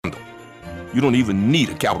You don't even need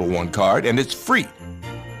a Capital One card, and it's free.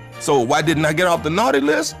 So why didn't I get off the naughty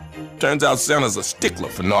list? Turns out Santa's a stickler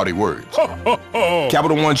for naughty words.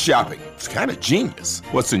 Capital One shopping. It's kind of genius.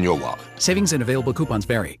 What's in your wallet? Savings and available coupons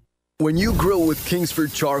vary. When you grill with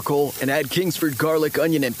Kingsford Charcoal and add Kingsford Garlic,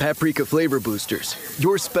 Onion, and Paprika flavor boosters,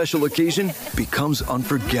 your special occasion becomes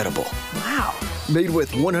unforgettable. Wow. Made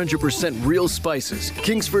with 100% real spices,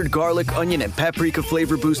 Kingsford Garlic, Onion, and Paprika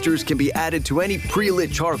flavor boosters can be added to any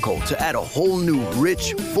pre-lit charcoal to add a whole new,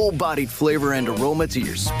 rich, full-bodied flavor and aroma to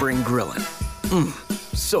your spring grilling.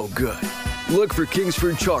 So good. Look for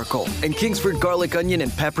Kingsford Charcoal and Kingsford Garlic, Onion,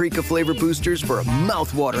 and Paprika flavor boosters for a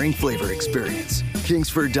mouth-watering flavor experience.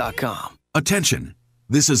 Kingsford.com. Attention!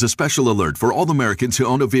 This is a special alert for all Americans who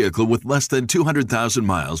own a vehicle with less than 200,000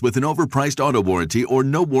 miles with an overpriced auto warranty or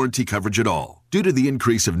no warranty coverage at all. Due to the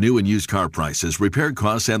increase of new and used car prices, repair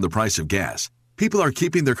costs, and the price of gas, people are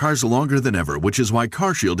keeping their cars longer than ever, which is why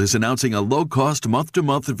CarShield is announcing a low-cost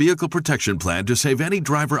month-to-month vehicle protection plan to save any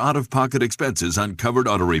driver out-of-pocket expenses on covered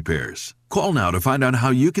auto repairs. Call now to find out how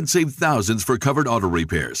you can save thousands for covered auto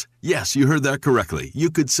repairs. Yes, you heard that correctly. You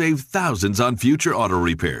could save thousands on future auto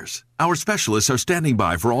repairs. Our specialists are standing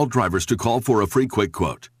by for all drivers to call for a free quick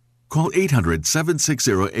quote. Call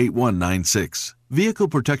 800-760-8196. Vehicle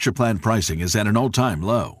Protection Plan pricing is at an all-time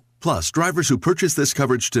low. Plus, drivers who purchase this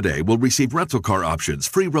coverage today will receive rental car options,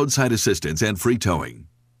 free roadside assistance, and free towing.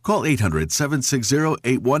 Call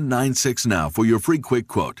 800-760-8196 now for your free quick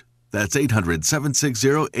quote. That's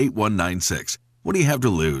 800-760-8196. What do you have to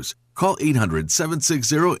lose? Call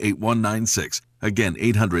 800-760-8196. Again,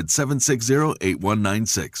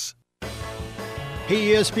 800-760-8196.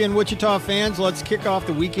 Hey, ESPN Wichita fans, let's kick off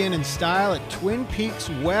the weekend in style at Twin Peaks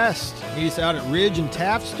West. Meet us out at Ridge and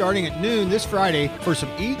Taft starting at noon this Friday for some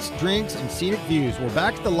eats, drinks, and scenic views. We're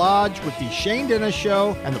back at the Lodge with the Shane Dennis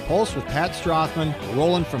Show and the Pulse with Pat Strothman. We're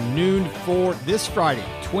rolling from noon to 4 this Friday.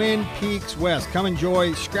 Twin Peaks West. Come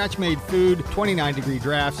enjoy scratch-made food, 29-degree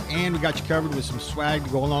drafts, and we got you covered with some swag to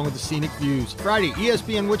go along with the scenic views. Friday,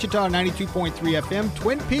 ESPN Wichita 92.3 FM,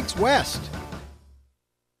 Twin Peaks West.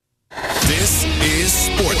 This is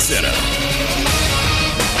SportsCenter.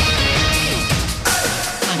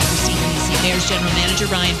 I'm Christine Lisi. Bears general manager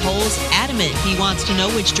Ryan Poles adamant he wants to know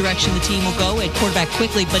which direction the team will go at quarterback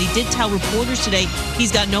quickly, but he did tell reporters today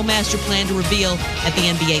he's got no master plan to reveal at the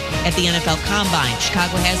NFL Combine.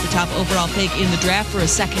 Chicago has the top overall pick in the draft for a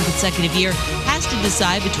second consecutive year, has to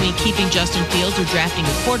decide between keeping Justin Fields or drafting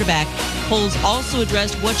a quarterback. Poles also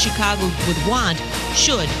addressed what Chicago would want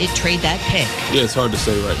should it trade that pick. Yeah, it's hard to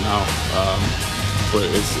say right now, but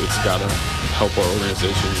it's got to help our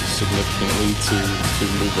organization significantly to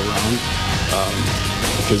move around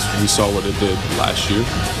because we saw what it did last year,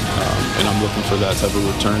 and I'm looking for that type of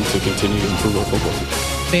return to continue to improve our football team.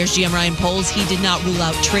 Bears GM Ryan Poles, he did not rule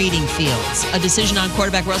out trading Fields. A decision on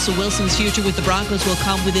quarterback Russell Wilson's future with the Broncos will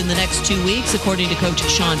come within the next 2 weeks, according to coach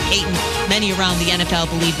Sean Payton. Many around the NFL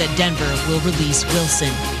believe that Denver will release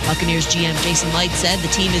Wilson. Buccaneers GM Jason Licht said the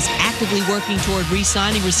team is actively working toward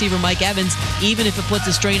re-signing receiver Mike Evans, even if it puts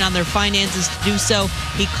a strain on their finances to do so.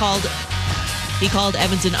 He called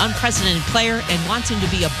Evans an unprecedented player and wants him to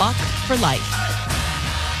be a Buck for life.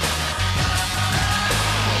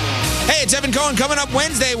 Hey, it's Evan Cohen. Coming up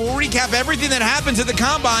Wednesday, we'll recap everything that happened to the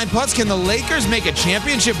Combine. Plus, can the Lakers make a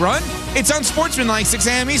championship run? It's on Sportsmanlike, 6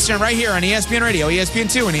 a.m. Eastern, right here on ESPN Radio,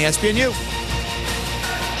 ESPN2, and ESPNU.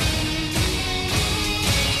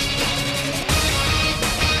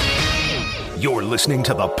 You're listening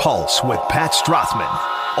to The Pulse with Pat Strothman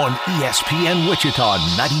on ESPN Wichita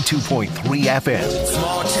 92.3 FM.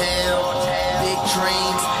 Small town, big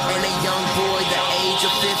dreams, and a young boy the age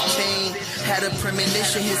of 15. Had a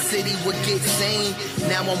premonition his city would get seen.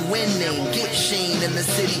 Now I'm winning, get Sheen in the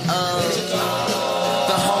city of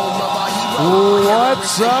the home of our heroes.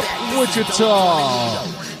 What's up, Wichita?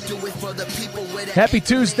 Happy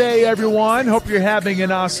Tuesday, everyone. Hope you're having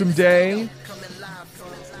an awesome day.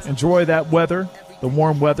 Enjoy that weather, the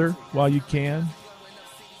warm weather, while you can.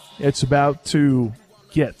 It's about to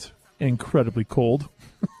get incredibly cold.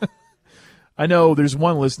 I know there's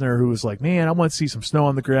one listener who was like, man, I want to see some snow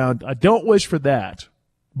on the ground. I don't wish for that,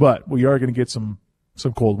 but we are going to get some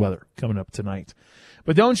cold weather coming up tonight.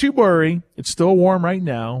 But don't you worry. It's still warm right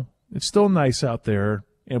now. It's still nice out there,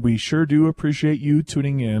 and we sure do appreciate you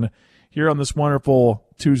tuning in here on this wonderful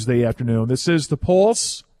Tuesday afternoon. This is The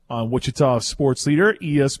Pulse on Wichita Sports Leader,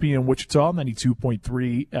 ESPN Wichita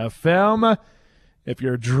 92.3 FM. If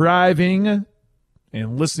you're driving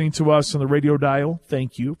and listening to us on the radio dial,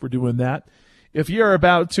 thank you for doing that. If you're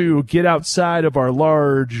about to get outside of our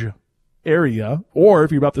large area, or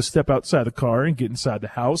if you're about to step outside the car and get inside the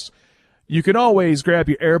house, you can always grab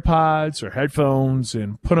your AirPods or headphones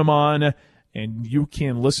and put them on, and you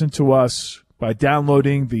can listen to us by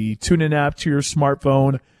downloading the TuneIn app to your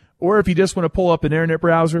smartphone. Or if you just want to pull up an internet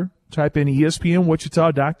browser, type in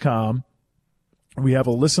ESPNWichita.com. We have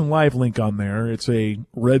a Listen Live link on there. It's a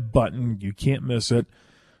red button. You can't miss it.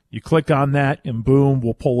 You click on that, and boom,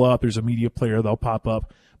 we'll pull up. There's a media player. They'll pop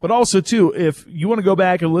up. But also, too, if you want to go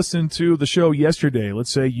back and listen to the show yesterday, let's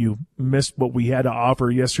say you missed what we had to offer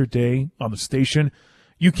yesterday on the station,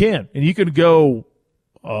 you can. And you can go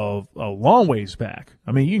a long ways back.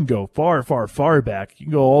 I mean, you can go far, far, far back. You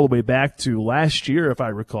can go all the way back to last year, if I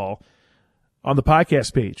recall, on the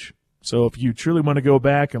podcast page. So if you truly want to go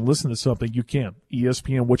back and listen to something, you can.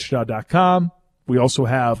 ESPNWichita.com. We also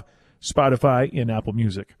have Spotify and Apple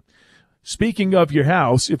Music. Speaking of your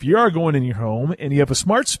house, if you are going in your home and you have a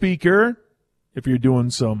smart speaker, if you're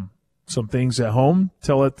doing some things at home,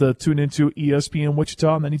 tell it to tune into ESPN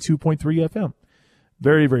Wichita 92.3 FM.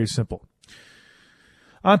 Very, very simple.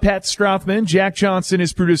 I'm Pat Strothman. Jack Johnson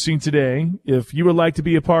is producing today. If you would like to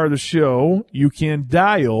be a part of the show, you can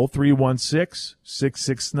dial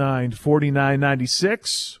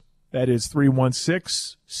 316-669-4996. That is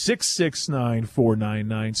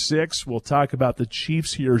 316-669-4996. We'll talk about the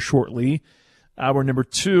Chiefs here shortly. Hour number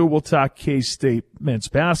 2, we'll talk K-State men's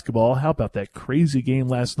basketball. How about that crazy game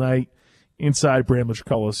last night inside Bramlage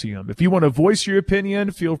Coliseum? If you want to voice your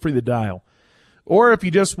opinion, feel free to dial. Or if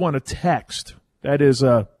you just want to text, that is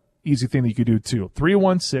a easy thing that you could do too.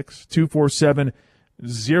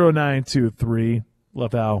 316-247-0923.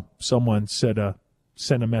 Love how someone sent a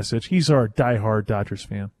message. He's our diehard Dodgers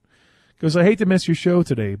fan. Goes, I hate to miss your show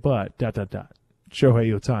today, but ... Shohei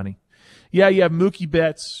Ohtani. Yeah, you have Mookie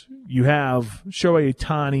Betts. You have Shohei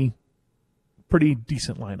Ohtani. Pretty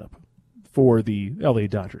decent lineup for the LA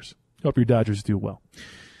Dodgers. Hope your Dodgers do well.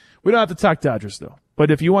 We don't have to talk Dodgers, though.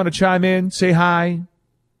 But if you want to chime in, say hi,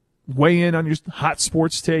 weigh in on your hot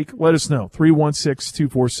sports take, let us know.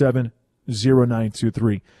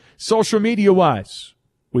 316-247-0923. Social media-wise,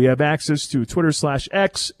 we have access to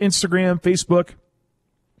Twitter/X, Instagram, Facebook.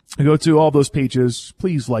 Go to all those pages.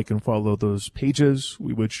 Please like and follow those pages.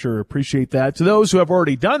 We would sure appreciate that. To those who have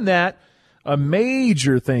already done that, a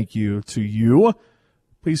major thank you to you.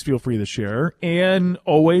 Please feel free to share and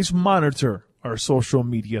always monitor our social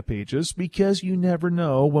media pages because you never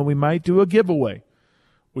know when we might do a giveaway.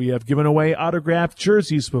 We have given away autographed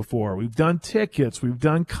jerseys before. We've done tickets. We've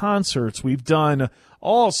done concerts. We've done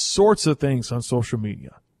all sorts of things on social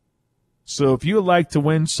media. So if you would like to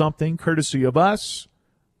win something courtesy of us,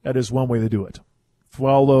 that is one way to do it.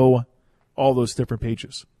 Follow all those different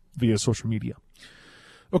pages via social media.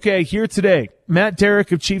 Okay, here today, Matt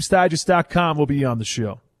Derrick of ChiefsDigest.com will be on the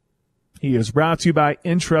show. He is brought to you by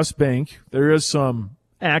Intrust Bank. There is some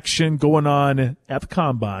action going on at the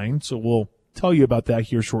Combine, so we'll tell you about that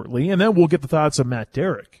here shortly. And then we'll get the thoughts of Matt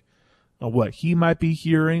Derrick on what he might be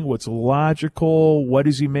hearing, what's logical, what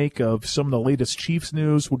does he make of some of the latest Chiefs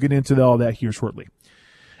news. We'll get into all that here shortly.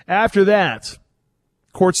 After that,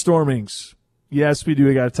 court stormings. Yes, we do.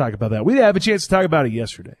 We got to talk about that. We didn't have a chance to talk about it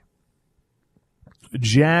yesterday.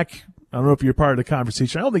 Jack, I don't know if you're part of the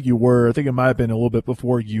conversation. I don't think you were. I think it might have been a little bit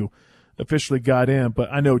before you officially got in.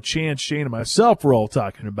 But I know Chance, Shane, and myself were all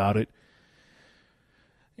talking about it.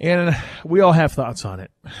 And we all have thoughts on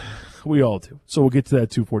it. We all do. So we'll get to that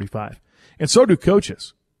at 2:45. And so do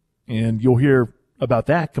coaches. And you'll hear about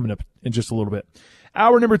that coming up in just a little bit.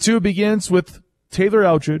 Hour number 2 begins with Taylor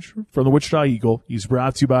Eldridge from the Wichita Eagle. He's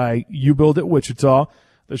brought to you by You Build at Wichita.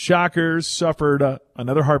 The Shockers suffered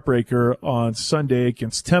another heartbreaker on Sunday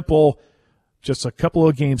against Temple. Just a couple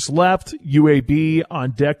of games left. UAB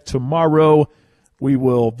on deck tomorrow. We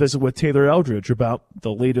will visit with Taylor Eldridge about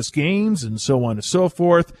the latest games and so on and so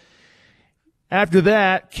forth. After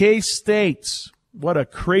that, K-State. What a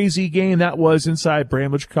crazy game that was inside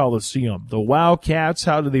Bramlage Coliseum. The Wildcats,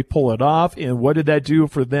 how did they pull it off, and what did that do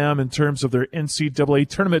for them in terms of their NCAA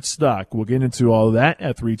tournament stock? We'll get into all of that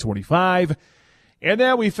at 3:25. And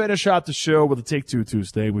then we finish out the show with a Take Two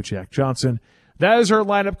Tuesday with Jack Johnson. That is our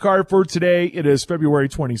lineup card for today. It is February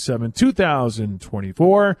 27,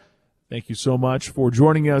 2024. Thank you so much for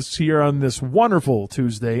joining us here on this wonderful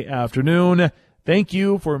Tuesday afternoon. Thank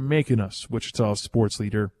you for making us Wichita's sports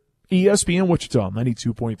leader. ESPN Wichita,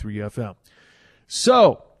 92.3 FM.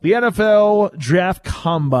 So, the NFL Draft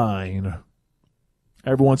Combine.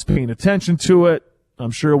 Everyone's paying attention to it.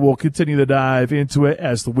 I'm sure we'll continue to dive into it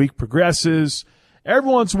as the week progresses.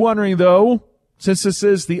 Everyone's wondering, though, since this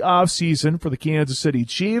is the offseason for the Kansas City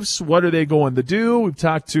Chiefs, what are they going to do? We've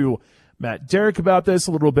talked to Matt Derrick about this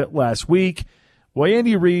a little bit last week. Well,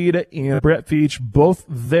 Andy Reid and Brett Veach both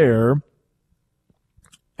there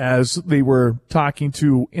as they were talking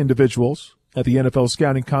to individuals at the NFL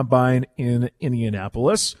Scouting Combine in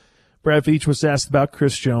Indianapolis. Brett Veach was asked about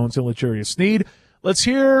Chris Jones and L'Jarius Sneed. Let's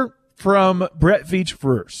hear from Brett Veach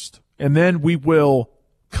first, and then we will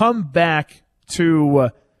come back to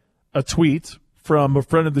a tweet from a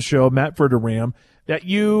friend of the show, Matt Verderam, that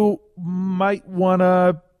you might want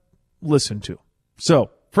to listen to. So,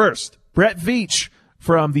 first, Brett Veach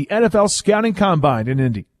from the NFL Scouting Combine in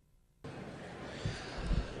Indy.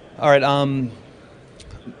 All right,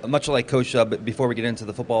 much like Coach, but before we get into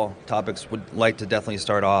the football topics, would like to definitely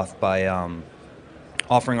start off by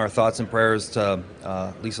offering our thoughts and prayers to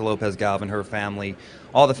Lisa Lopez Galvin, her family,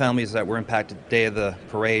 all the families that were impacted the day of the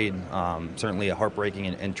parade. Certainly a heartbreaking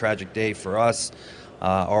and tragic day for us.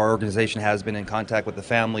 Our organization has been in contact with the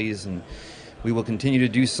families, and we will continue to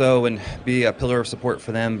do so and be a pillar of support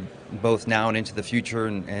for them both now and into the future.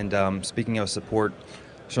 And speaking of support,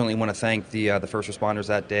 certainly want to thank the first responders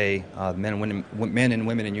that day, men and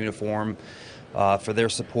women in uniform, for their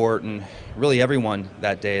support, and really everyone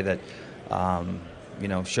that day that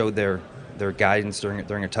showed their guidance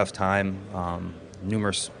during a tough time.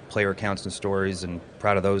 Numerous player accounts and stories, and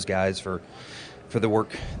proud of those guys for the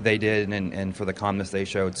work they did and for the calmness they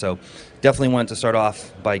showed. So definitely wanted to start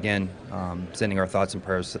off by again sending our thoughts and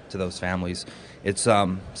prayers to those families. It's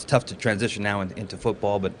tough to transition now into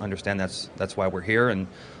football, but understand that's why we're here, and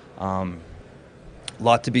a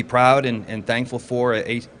lot to be proud and thankful for.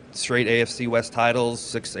 8 straight AFC West titles,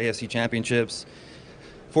 6 AFC championships,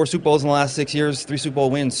 4 Super Bowls in the last 6 years, 3 Super Bowl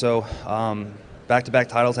wins. So back-to-back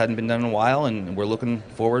titles hadn't been done in a while, and we're looking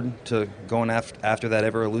forward to going after that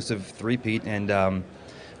ever-elusive three-peat. And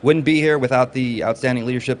wouldn't be here without the outstanding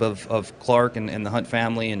leadership of Clark and the Hunt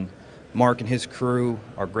family, and Mark and his crew,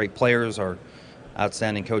 our great players, our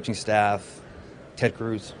outstanding coaching staff, Ted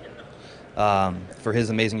Cruz, for his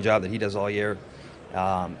amazing job that he does all year,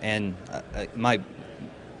 and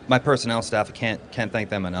my personnel staff. I can't thank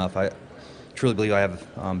them enough. I truly believe I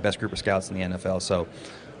have best group of scouts in the NFL. So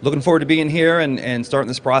looking forward to being here and starting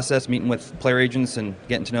this process, meeting with player agents and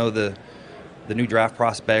getting to know the new draft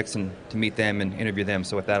prospects and to meet them and interview them.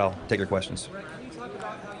 So with that, I'll take your questions. Can you talk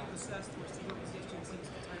about how you assessed the receiver position since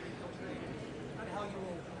retiring Coach Ray, and how you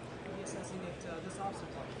will be assessing it this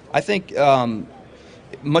offseason? I think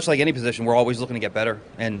much like any position, we're always looking to get better.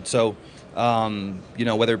 And so,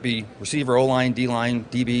 whether it be receiver, O-line, D-line,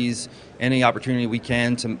 DBs, any opportunity we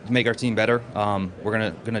can to make our team better,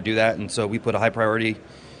 we're gonna do that. And so we put a high priority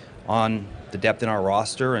on the depth in our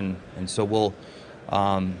roster, and so we'll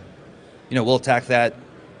attack that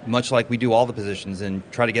much like we do all the positions and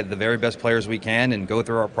try to get the very best players we can and go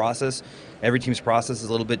through our process. Every team's process is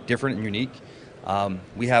a little bit different and unique.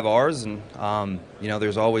 We have ours, and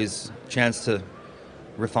there's always a chance to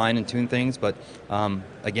refine and tune things. But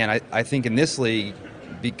again, I think in this league,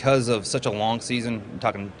 because of such a long season, I'm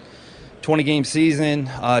talking 20-game season,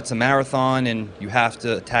 it's a marathon, and you have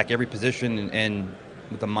to attack every position and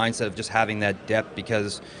with the mindset of just having that depth,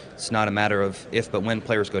 because it's not a matter of if but when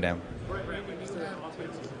players go down.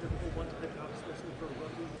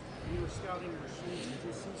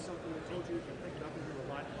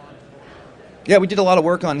 Yeah, we did a lot of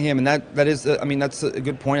work on him, and that is, that's a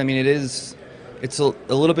good point. It's a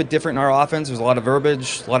little bit different in our offense. There's a lot of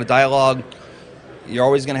verbiage, a lot of dialogue. You're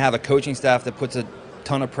always going to have a coaching staff that puts a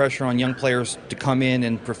ton of pressure on young players to come in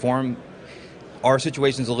and perform. Our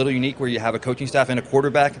situation is a little unique, where you have a coaching staff and a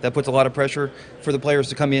quarterback that puts a lot of pressure for the players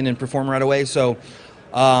to come in and perform right away. So,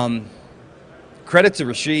 credit to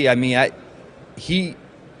Rasheed.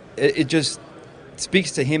 It just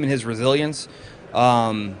speaks to him and his resilience.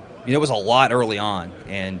 It was a lot early on,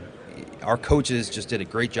 and our coaches just did a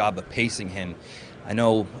great job of pacing him. I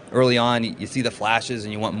know early on you see the flashes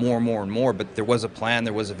and you want more and more and more, but there was a plan,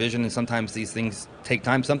 there was a vision, and sometimes these things take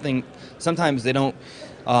time. Sometimes they don't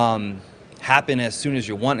happen as soon as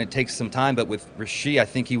you want, and it takes some time. But with Rasheed, I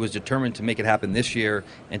think he was determined to make it happen this year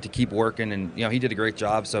and to keep working, and he did a great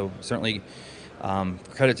job. So certainly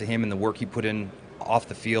credit to him and the work he put in off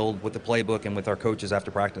the field with the playbook and with our coaches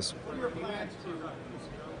after practice.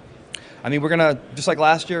 We're going to, just like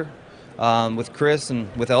last year, with Chris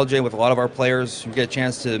and with LJ, with a lot of our players, we get a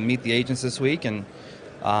chance to meet the agents this week, and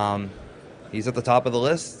he's at the top of the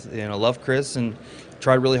list. Love Chris and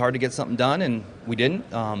tried really hard to get something done, and we didn't.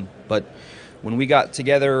 But when we got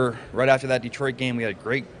together right after that Detroit game, we had a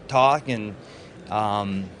great talk, and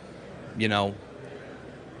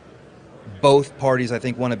both parties, I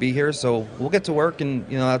think, want to be here. So we'll get to work, and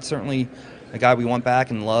that's certainly a guy we want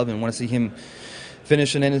back and love, and want to see him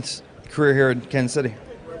finish and end his career here in Kansas City.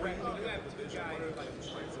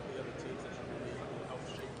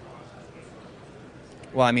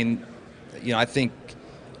 Well, I think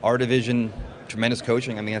our division, tremendous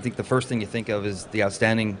coaching. I mean, I think the first thing you think of is the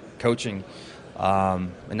outstanding coaching.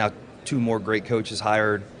 And now 2 more great coaches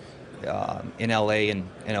hired in LA and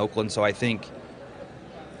Oakland. So I think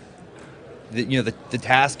the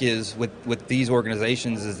task is with these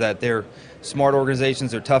organizations is that they're smart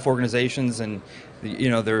organizations, they're tough organizations, and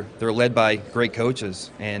they're led by great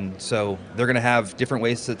coaches, and so they're going to have different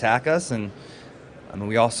ways to attack us. And I mean,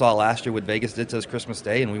 we all saw last year what Vegas did to us Christmas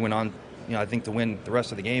Day, and we went on, I think, to win the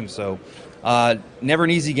rest of the game. So never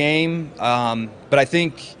an easy game, but I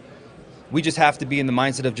think we just have to be in the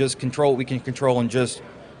mindset of just control what we can control and just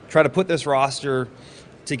try to put this roster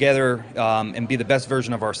together and be the best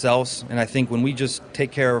version of ourselves. And I think when we just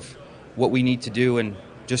take care of what we need to do and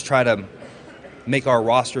just try to make our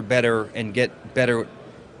roster better and get better,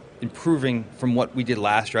 improving from what we did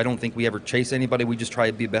last year. I don't think we ever chase anybody. We just try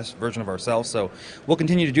to be the best version of ourselves. So we'll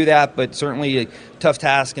continue to do that, but certainly a tough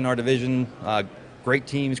task in our division. Great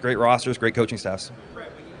teams, great rosters, great coaching staffs.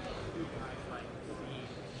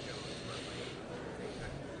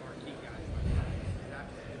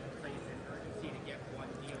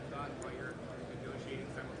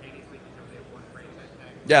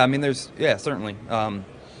 Yeah, I mean, certainly.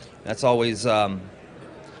 That's always a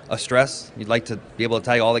stress. You'd like to be able to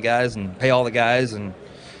tag all the guys and pay all the guys, and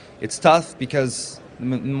it's tough because the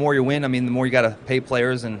more you win, I mean, the more you got to pay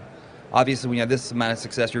players, and obviously when you have this amount of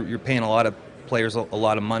success, you're paying a lot of players a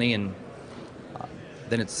lot of money, and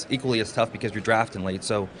then it's equally as tough because you're drafting late.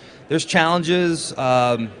 So there's challenges.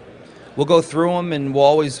 We'll go through them, and we'll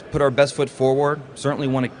always put our best foot forward. Certainly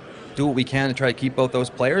want to do what we can to try to keep both those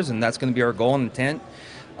players, and that's going to be our goal and intent.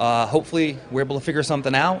 Hopefully we're able to figure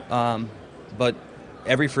something out, but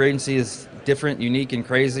every free agency is different, unique, and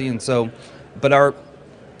crazy, and so, but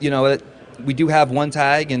we do have one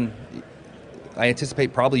tag, and I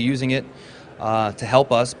anticipate probably using it to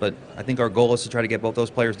help us, but I think our goal is to try to get both those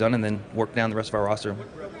players done and then work down the rest of our roster.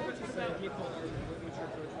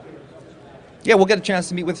 Yeah, we'll get a chance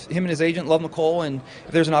to meet with him and his agent, Love McCall, and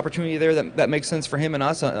if there's an opportunity there that makes sense for him and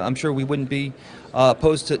us, I'm sure we wouldn't be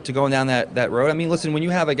opposed to going down that road. I mean, listen, when you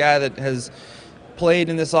have a guy that has played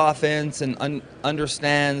in this offense and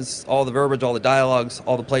understands all the verbiage, all the dialogues,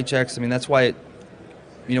 all the play checks, I mean, that's why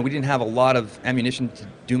we didn't have a lot of ammunition to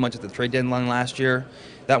do much at the trade deadline last year.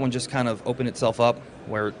 That one just kind of opened itself up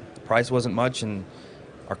where the price wasn't much, and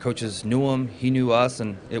our coaches knew him, he knew us,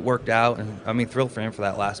 and it worked out. And I mean, thrilled for him for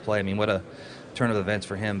that last play. I mean, what a turn of events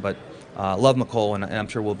for him. But love McCall, and I'm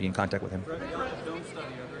sure we'll be in contact with him.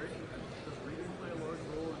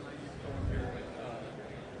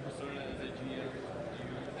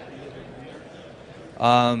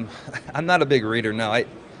 I'm not a big reader, no.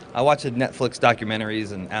 I watch Netflix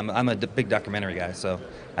documentaries, and I'm a big documentary guy, so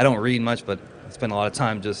I don't read much, but I spend a lot of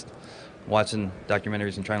time just watching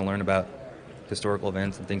documentaries and trying to learn about historical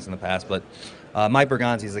events and things in the past. But Mike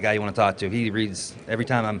Bergonzi is the guy you want to talk to. He reads, every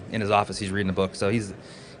time I'm in his office, he's reading a book. So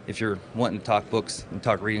if you're wanting to talk books and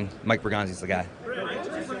talk reading, Mike Bergonzi's the guy.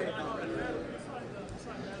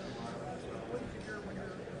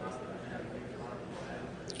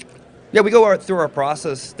 Yeah, we go through our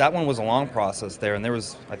process. That one was a long process there, and there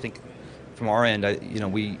was, I think, from our end,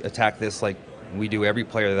 we attack this like we do every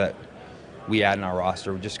player that we add in our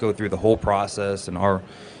roster. We just go through the whole process and our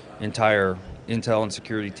entire intel and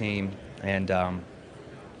security team, and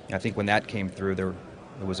I think when that came through, there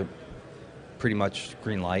was a pretty much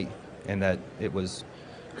green light, and that it was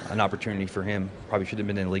an opportunity for him. Probably should have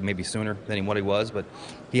been in the league maybe sooner than what he was, but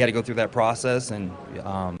he had to go through that process, and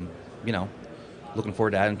looking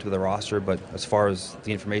forward to adding to the roster. But as far as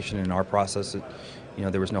the information in our process,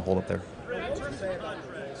 there was no hold up there.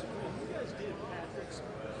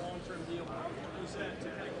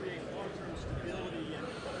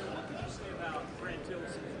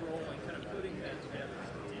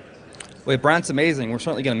 Well, Brant's amazing. We're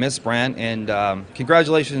certainly going to miss Brant, and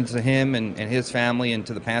congratulations to him and his family, and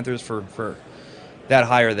to the Panthers for that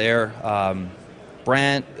hire there.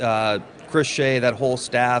 Brant, Chris Shea, that whole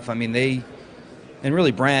staff, and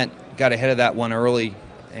really Brant got ahead of that one early,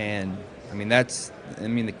 and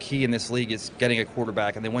the key in this league is getting a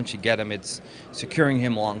quarterback, and then once you get him, it's securing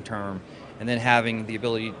him long term, and then having the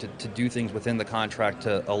ability to do things within the contract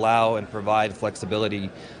to allow and provide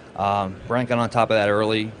flexibility. Brant got on top of that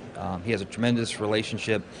early. He has a tremendous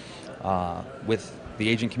relationship with the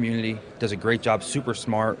agent community, does a great job, super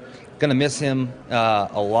smart. Going to miss him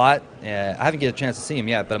a lot. I haven't get a chance to see him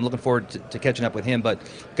yet, but I'm looking forward to catching up with him. But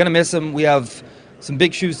going to miss him. We have some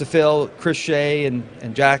big shoes to fill. Chris Shea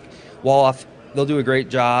and Jack Wolof, they'll do a great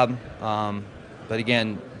job. But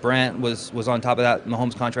again, Brant was on top of that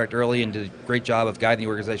Mahomes contract early and did a great job of guiding the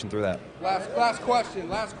organization through that. Last question.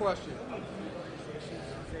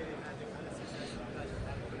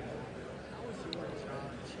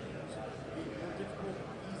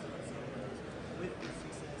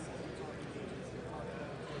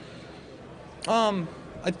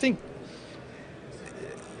 I think,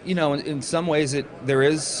 in some ways there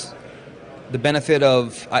is the benefit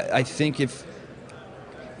of, I think if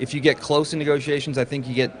you get close in negotiations, I think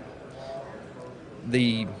you get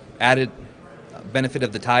the added benefit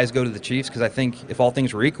of the ties go to the Chiefs, because I think if all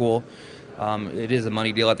things were equal, it is a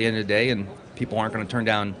money deal at the end of the day, and people aren't going to turn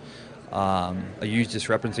down a huge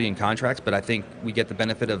discrepancy in contracts. But I think we get the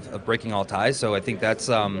benefit of breaking all ties, so I think that's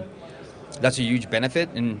a huge benefit.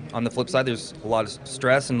 And on the flip side, there's a lot of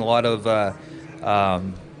stress and a lot of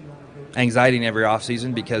anxiety in every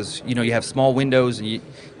offseason, because you have small windows and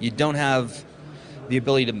you don't have the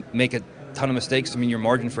ability to make a ton of mistakes. I mean, your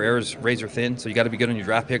margin for error is razor thin, so you got to be good on your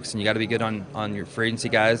draft picks, and you got to be good on your free agency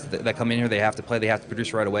guys that come in here. They have to play, they have to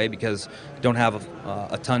produce right away, because you don't have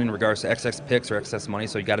a ton in regards to excess picks or excess money.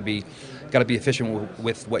 So you got to be efficient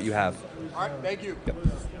with what you have. All right, thank you. Yep.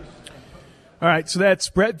 All right, so that's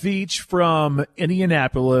Brett Veach from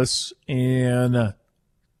Indianapolis, and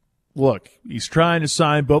look, he's trying to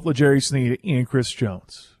sign both L'Jarius Sneed and Chris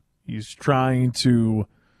Jones. He's trying to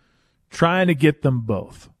get them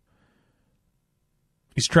both.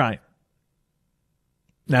 He's trying.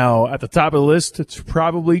 Now, at the top of the list, it's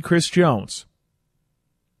probably Chris Jones.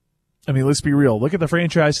 I mean, let's be real. Look at the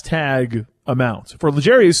franchise tag amount. For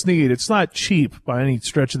L'Jarius Sneed, it's not cheap by any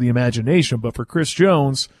stretch of the imagination, but for Chris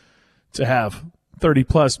Jones to have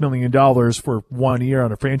 $30+ million for 1 year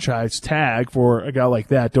on a franchise tag for a guy like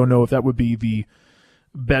that, don't know if that would be the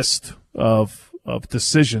best of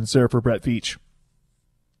decisions there for Brett Veach.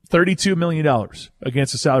 $32 million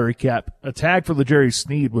against the salary cap. A tag for L'Jarius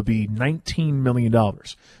Sneed would be $19 million.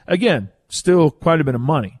 Again, still quite a bit of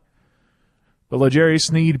money. But L'Jarius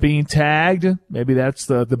Sneed being tagged, maybe that's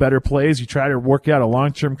the better play as you try to work out a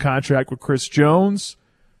long-term contract with Chris Jones.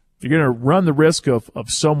 You're going to run the risk of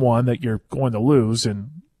someone that you're going to lose.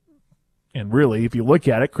 And really, if you look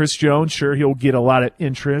at it, Chris Jones, sure, he'll get a lot of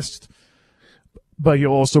interest, but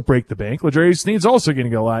he'll also break the bank. L'Jarius Sneed's also going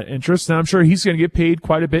to get a lot of interest, and I'm sure he's going to get paid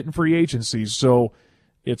quite a bit in free agency. So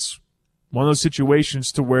it's one of those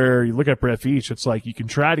situations to where you look at Brett Veach, it's like you can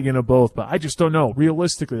try to get them both, but I just don't know.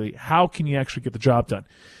 Realistically, how can you actually get the job done?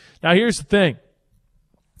 Now, here's the thing.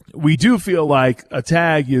 We do feel like a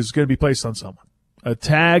tag is going to be placed on someone. A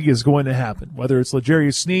tag is going to happen. Whether it's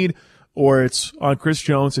L'Jarius Sneed or it's on Chris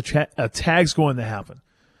Jones, a tag's going to happen.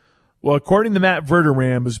 Well, according to Matt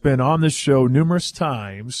Verderame, who's been on this show numerous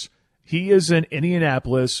times, he is in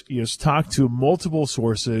Indianapolis. He has talked to multiple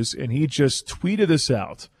sources, and he just tweeted this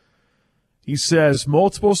out. He says,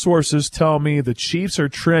 multiple sources tell me the Chiefs are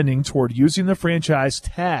trending toward using the franchise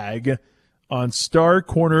tag on star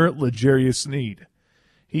corner L'Jarius Sneed.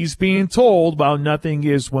 He's being told, while nothing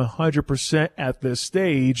is 100% at this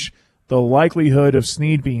stage, the likelihood of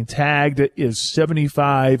Sneed being tagged is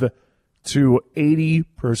 75 to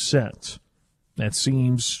 80%. That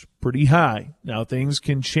seems pretty high. Now, things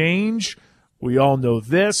can change. We all know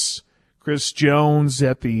this. Chris Jones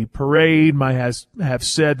at the parade might have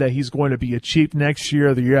said that he's going to be a Chief next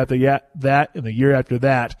year, the year after that, and the year after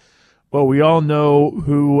that. But we all know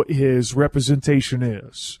who his representation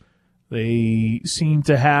is. They seem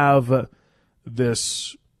to have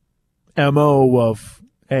this MO of,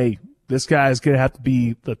 hey, this guy is going to have to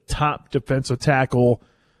be the top defensive tackle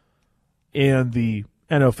in the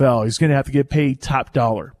NFL. He's going to have to get paid top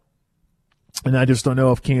dollar. And I just don't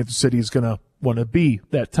know if Kansas City is going to want to be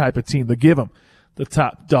that type of team to give him the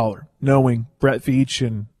top dollar, knowing Brett Veach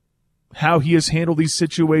and how he has handled these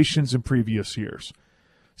situations in previous years.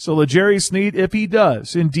 So L'Jarius Sneed, if he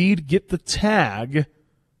does indeed get the tag,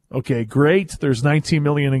 okay, great. There's $19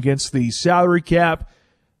 million against the salary cap.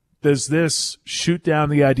 Does this shoot down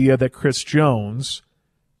the idea that Chris Jones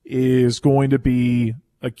is going to be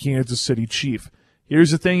a Kansas City Chief?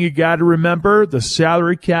 Here's the thing you got to remember. The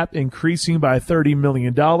salary cap increasing by $30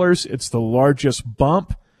 million. It's the largest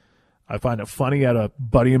bump. I find it funny. I had a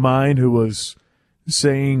buddy of mine who was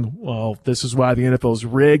saying, well, this is why the NFL is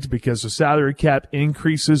rigged, because the salary cap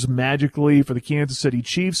increases magically for the Kansas City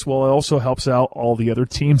Chiefs. Well, it also helps out all the other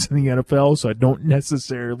teams in the NFL, so I don't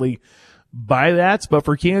necessarily buy that. But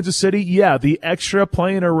for Kansas City, yeah, the extra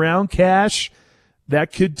playing around cash,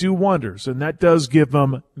 that could do wonders, and that does give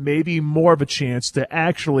them maybe more of a chance to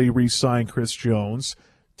actually re-sign Chris Jones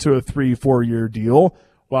to a 3-4 year deal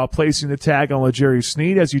while placing the tag on L'Jarius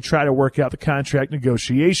Sneed as you try to work out the contract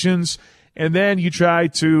negotiations. And then you try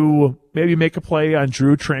to maybe make a play on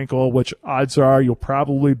Drew Tranquill, which odds are you'll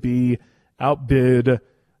probably be outbid.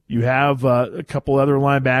 You have a couple other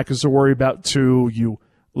linebackers to worry about too. You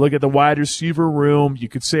look at the wide receiver room. You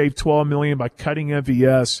could save $12 million by cutting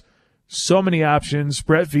MVS. So many options.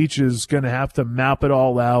 Brett Veach is going to have to map it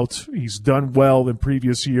all out. He's done well in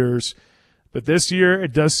previous years. But this year,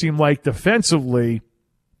 it does seem like defensively,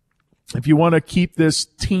 if you want to keep this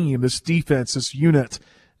team, this defense, this unit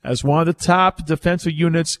as one of the top defensive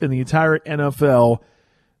units in the entire NFL,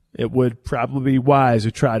 it would probably be wise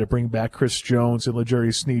to try to bring back Chris Jones and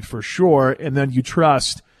L'Jarius Sneed for sure. And then you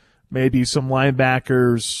trust maybe some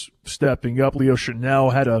linebackers stepping up. Leo Chanel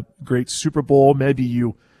had a great Super Bowl. Maybe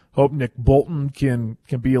you hope Nick Bolton can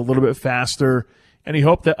be a little bit faster. And you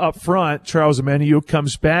hope that up front, Charles Omenihu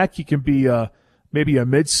comes back. He can be maybe a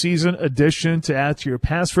midseason addition to add to your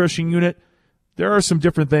pass rushing unit. There are some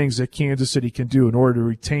different things that Kansas City can do in order to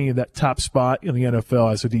retain that top spot in the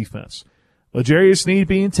NFL as a defense. L'Jarius Sneed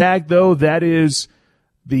being tagged, though, that is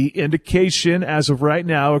the indication as of right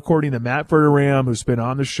now, according to Matt Verderam, who's been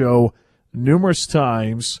on the show numerous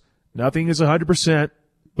times. Nothing is 100%,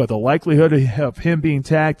 but the likelihood of him being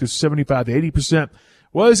tagged is 75 to 80%.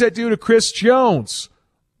 What does that do to Chris Jones?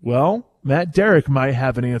 Well, Matt Derrick might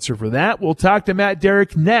have an answer for that. We'll talk to Matt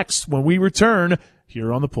Derrick next when we return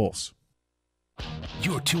here on The Pulse.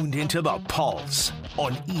 You're tuned into The Pulse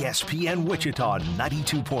on ESPN Wichita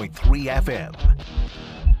 92.3 FM.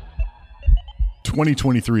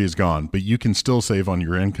 2023 is gone, but you can still save on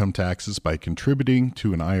your income taxes by contributing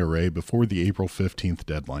to an IRA before the April 15th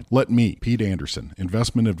deadline. Let me, Pete Anderson,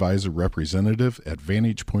 investment advisor representative at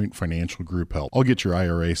Vantage Point Financial Group, help. I'll get your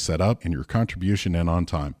IRA set up and your contribution in on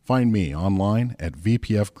time. Find me online at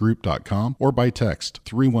vpfgroup.com or by text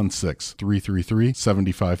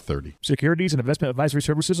 316-333-7530. Securities and investment advisory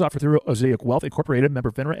services offered through Osaic Wealth Incorporated, member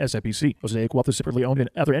FINRA SIPC. Osaic Wealth is separately owned, and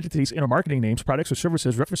other entities and or marketing names, products, or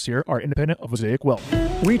services referenced here are independent of Osaic Wealth.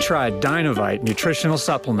 We tried Dynovite nutritional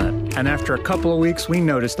supplement, and after a couple of weeks, we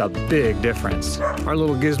noticed a big difference. Our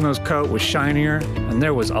little Gizmo's coat was shinier, and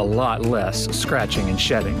there was a lot less scratching and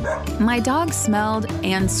shedding. My dog smelled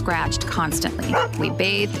and scratched constantly. We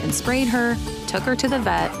bathed and sprayed her, took her to the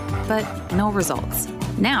vet, but no results.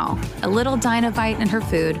 Now, a little Dynovite in her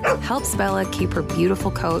food helps Bella keep her beautiful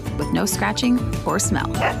coat with no scratching or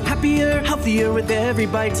smell. Happier, healthier with every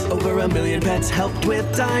bite. Over 1 million pets helped with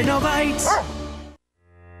Dynovite.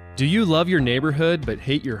 Do you love your neighborhood but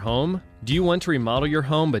hate your home? Do you want to remodel your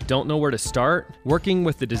home but don't know where to start? Working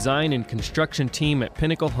with the design and construction team at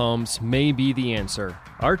Pinnacle Homes may be the answer.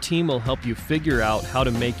 Our team will help you figure out how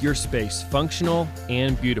to make your space functional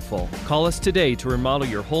and beautiful. Call us today to remodel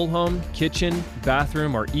your whole home, kitchen,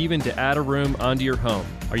 bathroom, or even to add a room onto your home.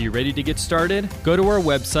 Are you ready to get started? Go to our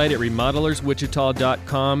website at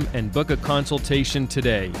remodelerswichita.com and book a consultation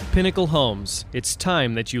today. Pinnacle Homes. It's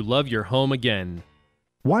time that you love your home again.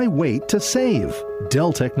 Why wait to save?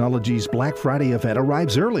 Dell Technologies Black Friday event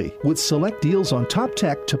arrives early with select deals on top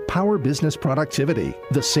tech to power business productivity.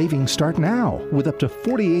 The savings start now with up to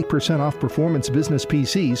 48% off performance business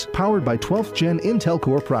PCs powered by 12th Gen Intel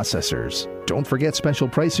Core processors. Don't forget special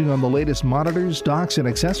pricing on the latest monitors, docks, and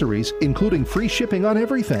accessories, including free shipping on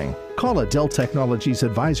everything. Call a Dell Technologies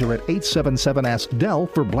advisor at 877-ASK-DELL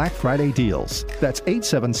for Black Friday deals. That's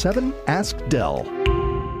 877-ASK-DELL.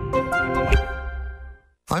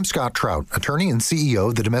 I'm Scott Trout, attorney and CEO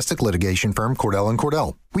of the domestic litigation firm Cordell &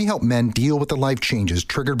 Cordell. We help men deal with the life changes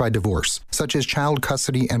triggered by divorce, such as child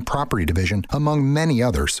custody and property division, among many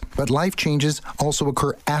others. But life changes also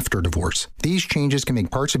occur after divorce. These changes can make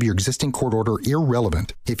parts of your existing court order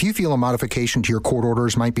irrelevant. If you feel a modification to your court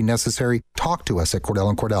orders might be necessary, talk to us at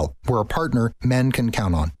Cordell & Cordell. We're a partner men can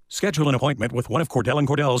count on. Schedule an appointment with one of Cordell &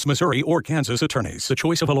 Cordell's Missouri or Kansas attorneys. The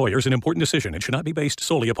choice of a lawyer is an important decision and should not be based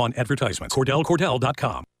solely upon advertisements.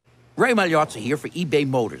 CordellCordell.com. Ray Magliozzi here for eBay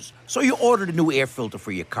Motors. So you ordered a new air filter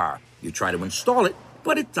for your car. You try to install it,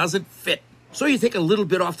 but it doesn't fit. So you take a little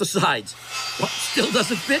bit off the sides. What, still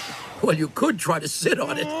doesn't fit? Well, you could try to sit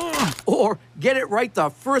on it. Or get it right the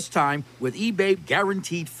first time with eBay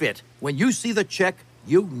Guaranteed Fit. When you see the check,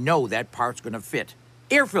 you know that part's going to fit.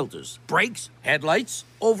 Air filters, brakes, headlights,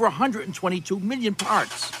 over 122 million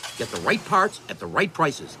parts. Get the right parts at the right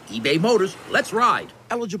prices. eBay Motors, let's ride.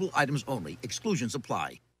 Eligible items only. Exclusions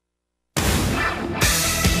apply.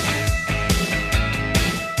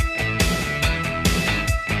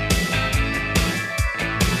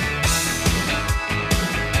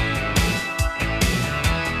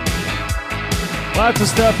 Lots of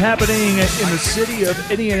stuff happening in the city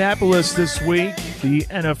of Indianapolis this week. The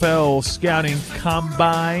NFL Scouting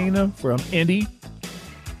Combine from Indy.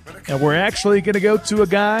 And we're actually going to go to a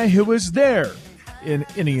guy who was there in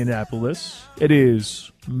Indianapolis. It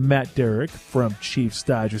is Matt Derrick from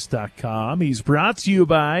ChiefsDigest.com. He's brought to you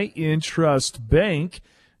by Intrust Bank.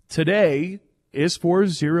 Today is for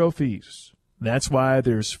zero fees. That's why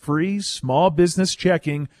there's free small business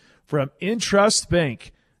checking from Intrust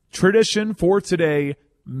Bank. Tradition for today,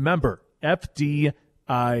 member FDIC.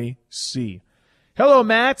 Hello,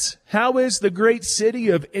 Matt. How is the great city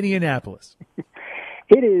of Indianapolis?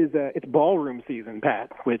 It is. It's ballroom season,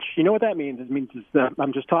 Pat. Which you know what that means? It means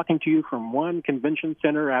I'm just talking to you from one convention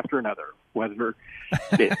center after another. Whether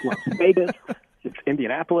it's Las Vegas, it's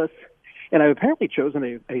Indianapolis, and I've apparently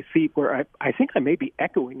chosen a seat where I think I may be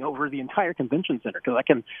echoing over the entire convention center because I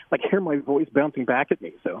can hear my voice bouncing back at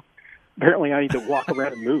me. So apparently I need to walk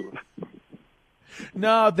around and move.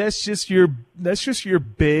 No, that's just your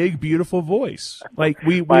big, beautiful voice. Like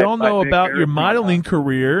we all know about your modeling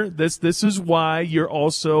career. This is why you're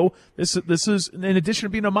also this is in addition to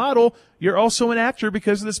being a model, you're also an actor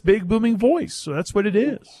because of this big booming voice. So that's what it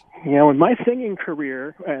is. You know, in my singing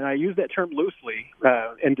career, and I use that term loosely,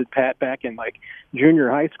 ended Pat back in like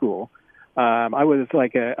junior high school. I was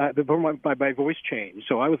like my voice changed,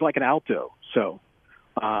 so I was like an alto. So.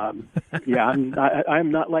 Yeah,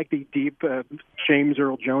 I'm not like the deep James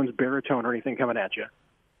Earl Jones baritone or anything coming at you.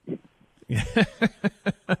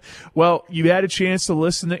 Well, you had a chance to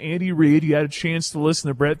listen to Andy Reid. You had a chance to listen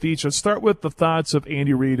to Brett Veach. Let's start with the thoughts of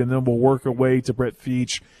Andy Reid, and then we'll work our way to Brett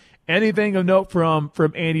Veach. Anything of note from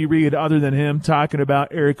Andy Reid other than him talking about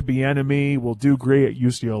Eric Bieniemy will do great at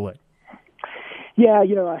UCLA? Yeah,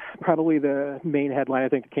 you know, probably the main headline I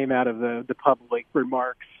think that came out of the public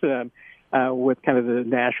remarks with kind of the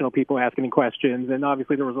national people asking him questions. And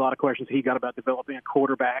obviously there was a lot of questions he got about developing a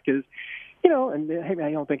quarterback is, you know, and hey,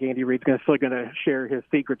 I don't think Andy Reid's still going to share his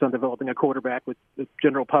secrets on developing a quarterback with the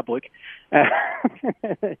general public at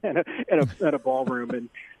a ballroom in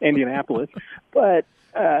Indianapolis. But,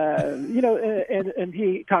 you know, and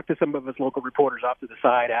he talked to some of his local reporters off to the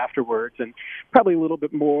side afterwards, and probably a little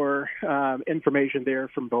bit more information there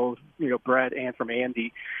from both, you know, Brett and from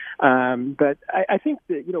Andy. But I think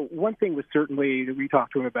that, you know, one thing was certainly that we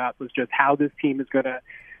talked to him about was just how this team is going to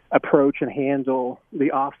approach and handle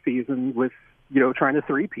the off season with, you know, trying to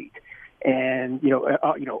three-peat. And, you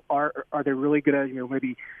know, are they really going to, you know,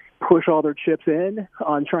 maybe push all their chips in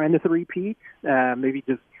on trying to three-peat? Maybe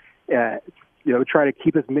just, you know, try to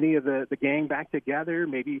keep as many of the gang back together,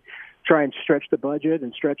 maybe try and stretch the budget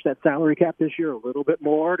and stretch that salary cap this year a little bit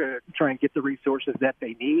more to try and get the resources that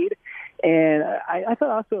they need. And I thought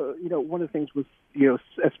also, you know, one of the things was, you know,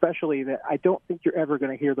 especially that I don't think you're ever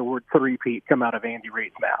going to hear the word three-peat come out of Andy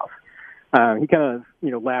Reid's mouth. He kind of,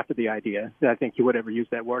 you know, laughed at the idea that I think he would ever use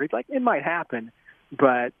that word. He's like, it might happen,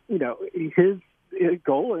 but, you know, his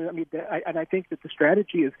goal, I mean, and I think that the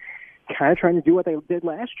strategy is kind of trying to do what they did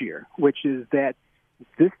last year, which is that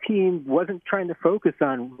this team wasn't trying to focus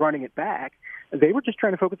on running it back. They were just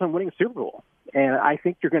trying to focus on winning a Super Bowl. And I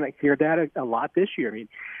think you're going to hear that a lot this year. I mean,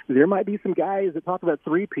 there might be some guys that talk about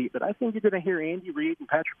three-peat, but I think you're going to hear Andy Reid and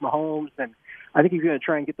Patrick Mahomes, and I think you're going to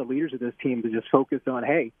try and get the leaders of this team to just focus on,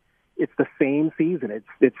 hey, it's the same season.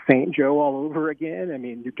 It's St. Joe all over again. I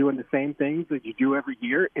mean, you're doing the same things that you do every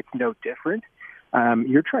year. It's no different.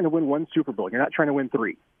 You're trying to win one Super Bowl. You're not trying to win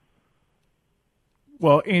three.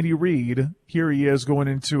 Well, Andy Reid, here he is going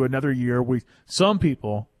into another year. Some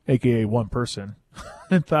people, a.k.a. one person,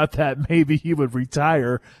 thought that maybe he would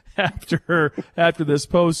retire after this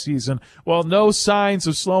postseason. Well, no signs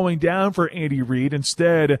of slowing down for Andy Reid.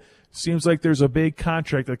 Instead, seems like there's a big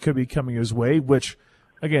contract that could be coming his way, which,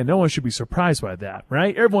 again, no one should be surprised by that,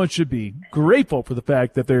 right? Everyone should be grateful for the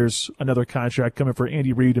fact that there's another contract coming for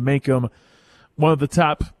Andy Reid to make him one of the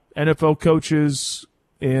top NFL coaches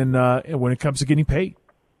in when it comes to getting paid.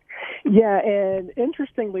 Yeah, and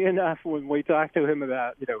interestingly enough, when we talked to him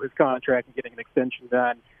about, you know, his contract and getting an extension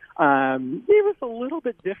done, it was a little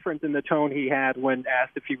bit different than the tone he had when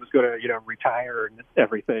asked if he was going to, you know, retire and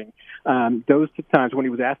everything. Those times when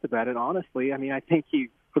he was asked about it, honestly, I mean, I think he,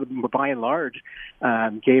 by and large,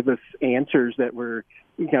 gave us answers that were,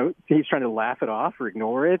 you know, he's trying to laugh it off or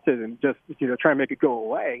ignore it and just, you know, try and make it go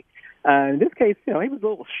away. In this case, you know, he was a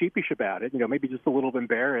little sheepish about it, you know, maybe just a little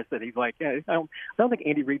embarrassed that he's like, I don't think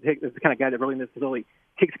Andy Reid is the kind of guy that really necessarily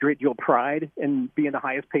takes a great deal of pride in being the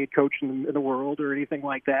highest paid coach in the world or anything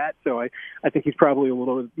like that. So I think he's probably a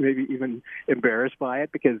little, maybe even embarrassed by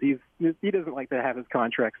it because he doesn't like to have his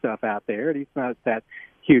contract stuff out there. And he's not that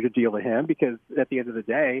huge a deal to him because at the end of the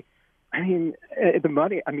day, I mean, the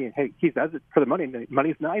money, I mean, hey, he does it for the money. The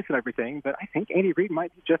money's nice and everything, but I think Andy Reid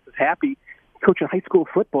might be just as happy coaching high school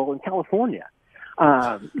football in California.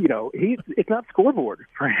 You know, it's not scoreboard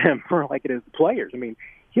for him for like it is the players. I mean,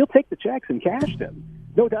 he'll take the checks and cash them,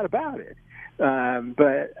 no doubt about it.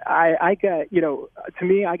 But I got, you know, to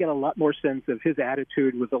me, I got a lot more sense of his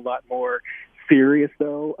attitude was a lot more serious,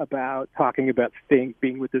 though, about talking about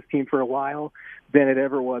being with this team for a while than it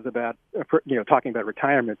ever was about, you know, talking about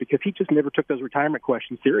retirement, because he just never took those retirement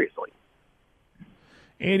questions seriously.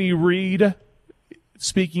 Andy Reid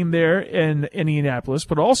speaking there in Indianapolis,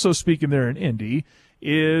 but also speaking there in Indy,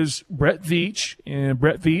 is Brett Veach. And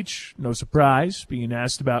Brett Veach, no surprise, being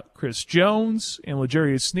asked about Chris Jones and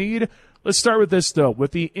L'Jarius Sneed. Let's start with this, though.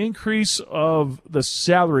 With the increase of the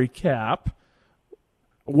salary cap,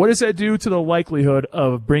 what does that do to the likelihood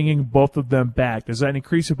of bringing both of them back? Does that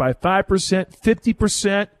increase it by 5%,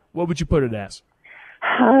 50%? What would you put it as?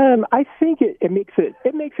 I think it makes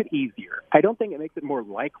it easier. I don't think it makes it more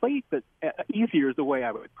likely, but easier is the way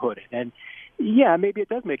I would put it. And yeah, maybe it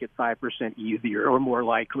does make it 5% easier or more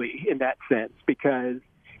likely in that sense, because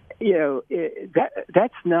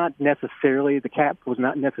that's not necessarily, the cap was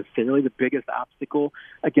not necessarily the biggest obstacle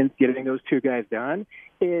against getting those two guys done.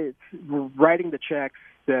 It's writing the checks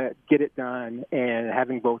that get it done and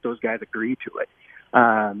having both those guys agree to it.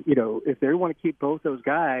 If they want to keep both those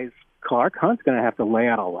guys, Clark Hunt's going to have to lay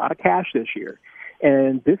out a lot of cash this year.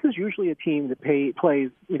 And this is usually a team that plays,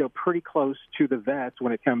 pretty close to the vest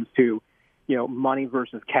when it comes to, money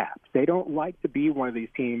versus cap. They don't like to be one of these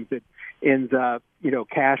teams that ends up,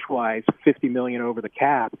 cash-wise, $50 million over the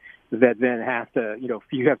cap that then has to,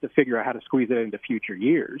 you have to figure out how to squeeze it into future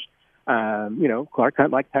years. Clark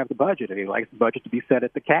Hunt likes to have the budget, and he likes the budget to be set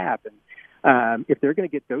at the cap. And if they're going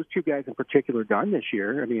to get those two guys in particular done this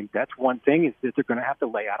year, I mean, that's one thing, is that they're going to have to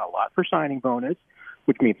lay out a lot for signing bonus,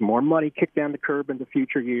 which means more money kicked down the curb into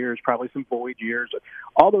future years, probably some void years,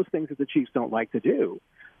 all those things that the Chiefs don't like to do.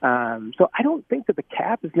 So I don't think that the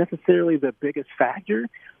cap is necessarily the biggest factor.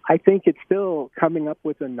 I think it's still coming up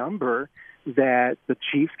with a number that the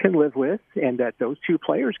Chiefs can live with and that those two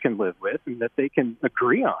players can live with and that they can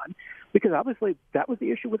agree on, because obviously that was the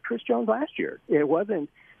issue with Chris Jones last year. It wasn't,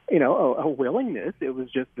 a willingness. It was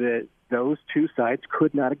just that those two sides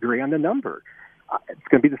could not agree on the number. It's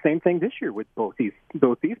going to be the same thing this year with both these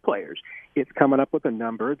players. It's coming up with a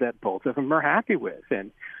number that both of them are happy with.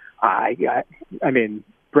 And I mean,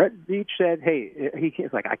 Brett Veach said, hey,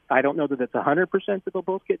 he's like, I don't know that it's 100% that they'll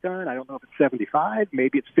both get done. I don't know if it's 75,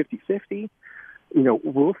 maybe it's 50-50.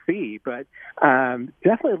 We'll see. But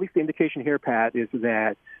definitely, at least the indication here, Pat, is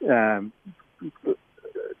that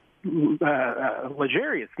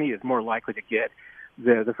L'Jarius Sneed is more likely to get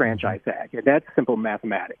the franchise tag. And that's simple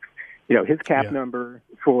mathematics. His cap number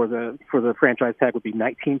for the franchise tag would be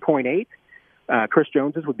 19.8. Chris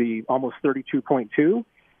Jones's would be almost 32.2.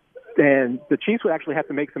 And the Chiefs would actually have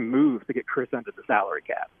to make some moves to get Chris under the salary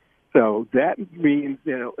cap. So that means,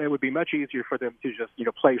 it would be much easier for them to just,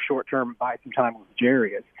 play short-term and buy some time with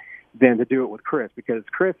L'Jarius than to do it with Chris, because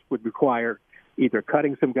Chris would require either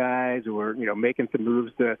cutting some guys or, making some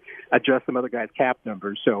moves to adjust some other guys' cap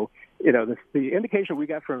numbers. So, the indication we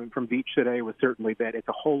got from Veach today was certainly that it's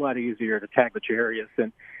a whole lot easier to tag L'Jarius,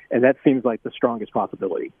 and that seems like the strongest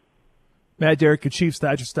possibility. Matt Derrick at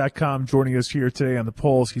ChiefsDigest.com joining us here today on the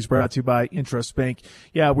Pulse. He's brought to you by Intrust Bank.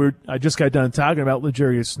 Yeah, I just got done talking about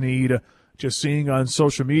L'Jarius Sneed. Just seeing on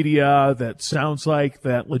social media that sounds like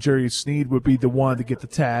that L'Jarius Sneed would be the one to get the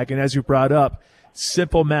tag. And as you brought up,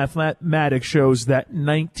 simple mathematics shows that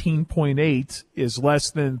 19.8 is less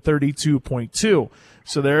than 32.2.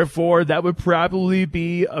 So therefore, that would probably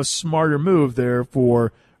be a smarter move there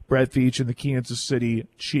for Brett Veach and the Kansas City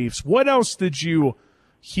Chiefs. What else did you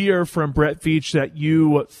hear from Brett Veach that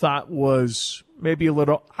you thought was maybe a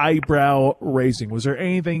little eyebrow raising? Was there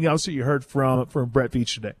anything else that you heard from Brett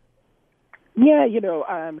Veach today? Yeah,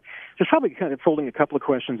 just probably kind of folding a couple of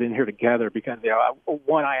questions in here together, because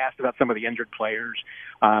one, I asked about some of the injured players,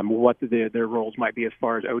 what their roles might be as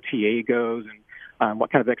far as OTA goes, and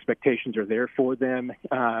what kind of expectations are there for them.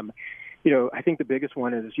 I think the biggest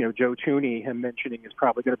one is, Joe Thuney, him mentioning, is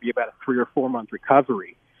probably going to be about a 3 or 4 month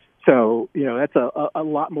recovery. So, that's a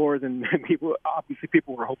lot more than people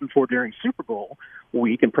were hoping for during Super Bowl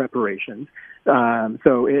week in preparations.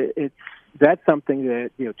 So that's something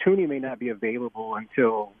that, Thuney may not be available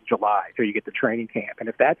until July, till you get to training camp. And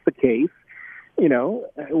if that's the case,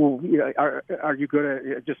 are you going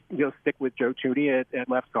to just stick with Joe Thuney at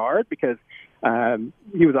left guard? Because Brett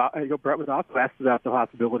was also asked about the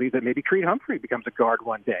possibility that maybe Creed Humphrey becomes a guard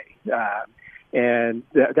one day. And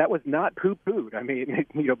that was not poo-pooed. I mean,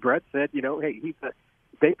 Brett said, hey,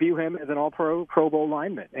 they view him as an all-pro, Pro Bowl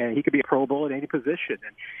lineman, and he could be a Pro Bowl at any position.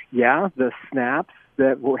 And yeah, the snaps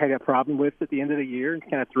that we had a problem with at the end of the year and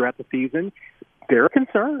kind of throughout the season, they're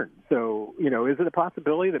concerned. So, is it a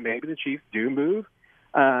possibility that maybe the Chiefs do move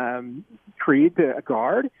Creed to a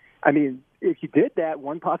guard? I mean, if you did that,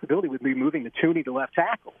 one possibility would be moving to Tooney to left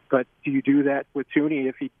tackle. But do you do that with Tooney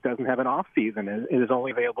if he doesn't have an off season and is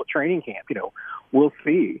only available at training camp? We'll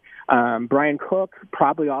see. Brian Cook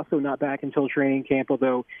probably also not back until training camp,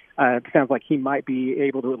 although it sounds like he might be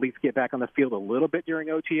able to at least get back on the field a little bit during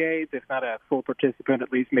OTAs, if not a full participant,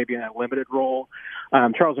 at least maybe in a limited role.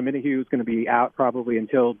 Charles Omenihu is going to be out probably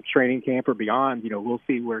until training camp or beyond. We'll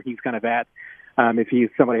see where he's kind of at.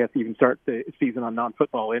 If somebody has to even start the season on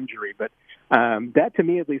non-football injury. But that, to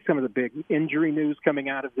me, at least some of the big injury news coming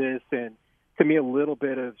out of this, and to me a little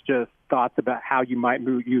bit of just thoughts about how you might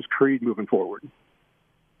use Creed moving forward.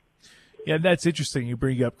 Yeah, that's interesting. You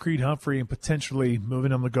bring up Creed Humphrey and potentially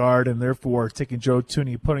moving him to guard and therefore taking Joe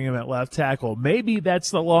Tooney, putting him at left tackle. Maybe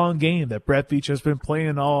that's the long game that Brett Veach has been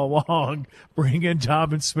playing all along. Bring in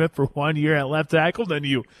Donovan Smith for 1 year at left tackle, then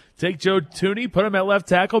you take Joe Tooney, put him at left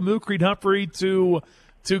tackle, move Creed Humphrey to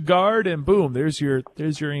guard, and boom, there's your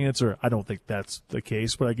answer. I don't think that's the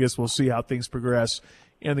case, but I guess we'll see how things progress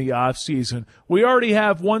in the offseason. We already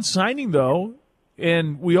have one signing, though,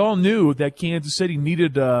 and we all knew that Kansas City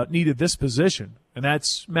needed this position, and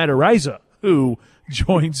that's Matt Araiza, who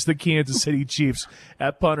joins the Kansas City Chiefs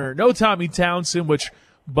at punter. No Tommy Townsend, which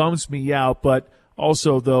bums me out, but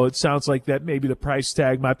also, though, it sounds like that maybe the price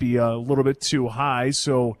tag might be a little bit too high.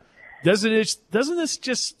 So doesn't this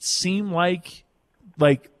just seem like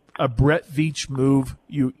a Brett Veach move?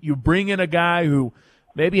 You bring in a guy who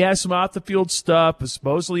maybe has some off-the-field stuff, but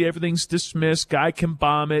supposedly everything's dismissed. Guy can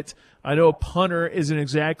bomb it. I know a punter isn't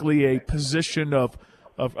exactly a position of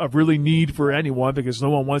really need for anyone because no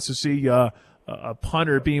one wants to see a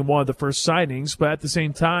punter being one of the first signings. But at the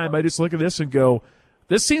same time, I just look at this and go,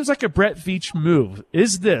 this seems like a Brett Veach move.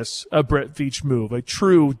 Is this a Brett Veach move, a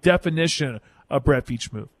true definition of Brett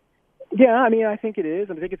Veach move? Yeah, I mean, I think it is.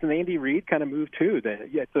 I think it's an Andy Reid kind of move too. That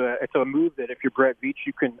it's a move that if you're Brett Veach,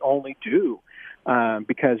 you can only do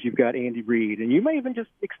because you've got Andy Reid, and you may even just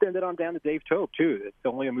extend it on down to Dave Tope too. It's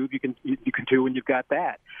only a move you can do when you've got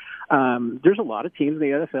that. There's a lot of teams in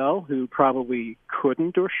the NFL who probably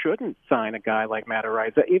couldn't or shouldn't sign a guy like Matt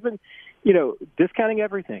Araiza, even discounting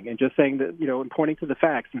everything and just saying that and pointing to the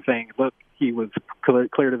facts and saying, look, he was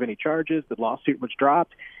cleared of any charges, the lawsuit was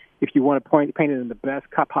dropped. If you want to paint it in the best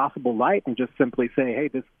possible light and just simply say, hey,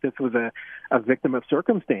 this was a victim of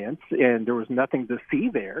circumstance and there was nothing to see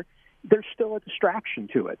there, there's still a distraction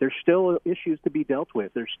to it. There's still issues to be dealt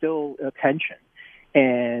with. There's still tension.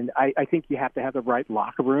 And I think you have to have the right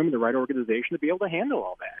locker room, the right organization to be able to handle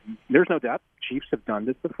all that. And there's no doubt Chiefs have done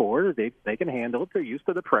this before. They can handle it. They're used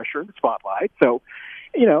to the pressure and the spotlight. So,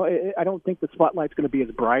 I don't think the spotlight's going to be as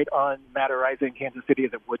bright on Matt Araiza in Kansas City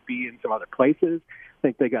as it would be in some other places. I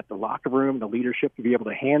think they got the locker room, the leadership to be able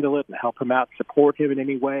to handle it and help him out, support him in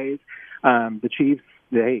any ways. The Chiefs,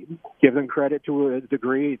 they give them credit to a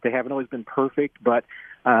degree. They haven't always been perfect, but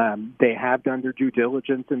they have done their due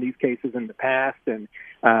diligence in these cases in the past, and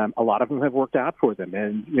a lot of them have worked out for them.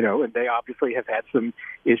 And and they obviously have had some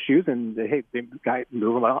issues, and hey, they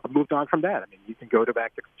moved on from that. I mean, you can go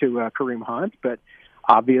back to Kareem Hunt, but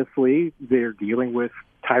obviously they're dealing with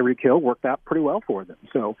Tyreek Hill. Worked out pretty well for them.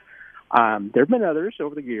 So there have been others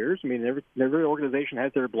over the years. I mean, every organization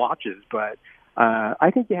has their blotches, but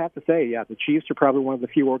I think you have to say, the Chiefs are probably one of the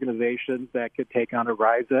few organizations that could take on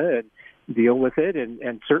Araiza and deal with it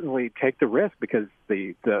and certainly take the risk because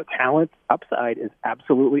the talent upside is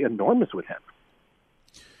absolutely enormous with him.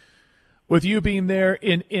 With you being there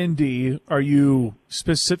in Indy, are you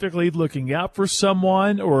specifically looking out for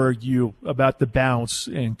someone, or are you about to bounce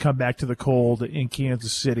and come back to the cold in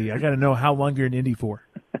Kansas City? I got to know how long you're in Indy for.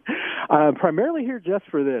 Primarily here just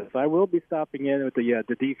for this. I will be stopping in with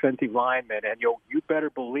the defensive linemen, and you better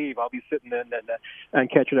believe I'll be sitting in and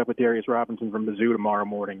catching up with Darius Robinson from Mizzou tomorrow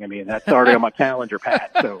morning. I mean, that's already on my calendar,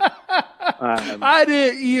 Pat. So I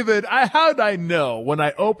didn't even. How did I know when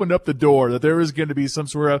I opened up the door that there was going to be some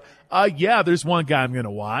sort of there's one guy I'm going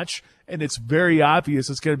to watch, and it's very obvious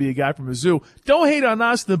it's going to be a guy from Mizzou. Don't hate on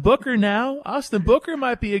Austin Booker now. Austin Booker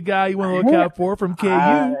might be a guy you want to look out for from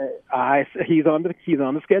KU. He's on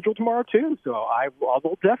the schedule tomorrow too, so I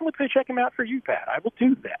will definitely check him out for you, Pat. I will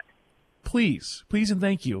do that. Please and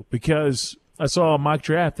thank you, because I saw a mock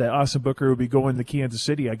draft that Austin Booker would be going to Kansas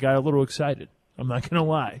City. I got a little excited. I'm not going to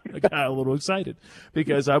lie. I got a little excited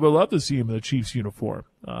because I would love to see him in a Chiefs uniform.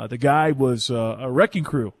 The guy was a wrecking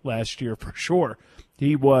crew last year for sure.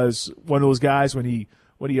 He was one of those guys when he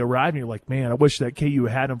arrived, and you're like, man, I wish that KU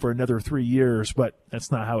had him for another 3 years, but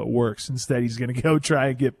that's not how it works. Instead, he's going to go try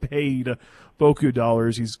and get paid Boku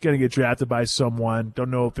dollars. He's going to get drafted by someone. Don't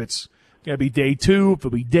know if it's going to be day 2, if it'll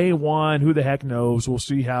be day 1. Who the heck knows? We'll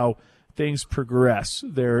see how things progress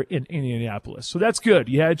there in Indianapolis. So that's good.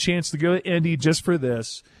 You had a chance to go to Indy just for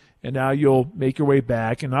this, and now you'll make your way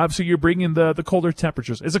back. And obviously you're bringing the colder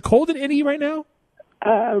temperatures. Is it cold in Indy right now?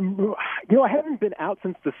 I haven't been out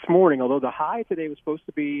since this morning, although the high today was supposed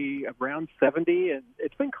to be around 70, and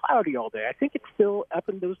it's been cloudy all day. I think it's still up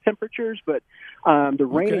in those temperatures, but the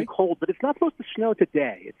rain and cold. But it's not supposed to snow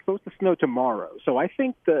today. It's supposed to snow tomorrow. So I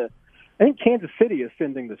think Kansas City is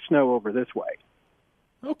sending the snow over this way.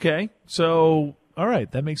 Okay. So, all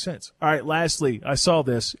right, that makes sense. All right, lastly, I saw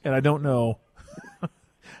this, and I don't know.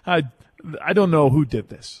 I don't know who did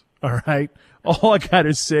this, all right? All I got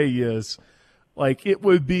to say is, like, it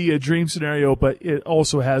would be a dream scenario, but it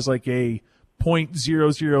also has like a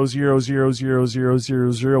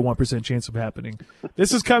 0.000000001% chance of happening.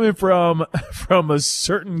 This is coming from a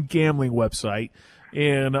certain gambling website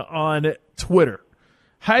and on Twitter.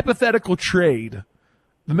 Hypothetical trade.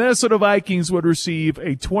 The Minnesota Vikings would receive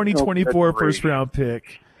a 2024 first-round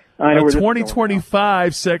pick, a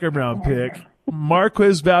 2025 second-round pick,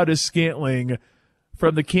 Marquez Valdes-Scantling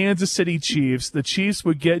from the Kansas City Chiefs. The Chiefs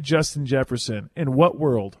would get Justin Jefferson. In what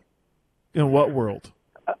world? Not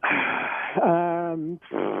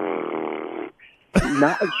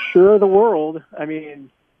sure of the world. I mean,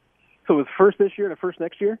 so it was first this year and a first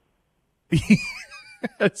next year?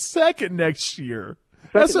 A second next year.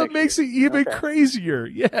 That's what makes it even crazier.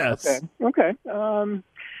 Yes. Okay.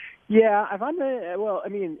 Yeah, if I'm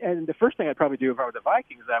and the first thing I'd probably do if I were the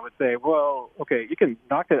Vikings, I would say, well, okay, you can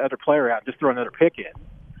knock that other player out and just throw another pick in.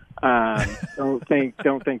 Don't think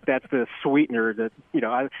that's the sweetener that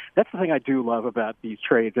that's the thing I do love about these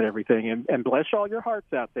trades and everything. And bless all your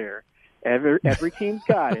hearts out there. Every team's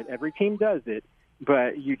got it. Every team does it.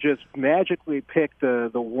 But you just magically pick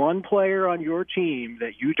the one player on your team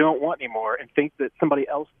that you don't want anymore and think that somebody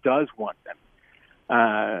else does want them.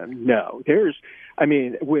 No,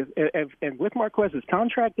 with Marquez's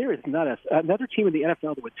contract, there is not another team in the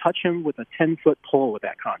NFL that would touch him with a 10-foot pole with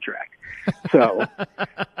that contract. So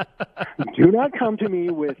do not come to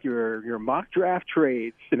me with your mock draft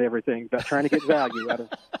trades and everything about trying to get value out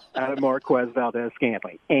of Marquez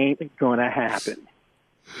Valdes-Scantling. Ain't going to happen.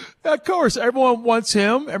 Of course, everyone wants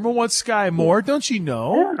him. Everyone wants Sky Moore. Don't you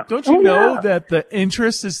know? Yeah. Don't you know that the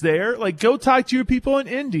interest is there? Like, go talk to your people in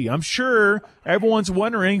Indy. I'm sure everyone's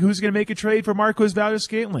wondering who's going to make a trade for Marquez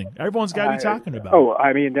Valdes-Scantling. Everyone's got to be talking about it.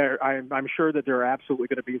 I mean, I'm sure that there are absolutely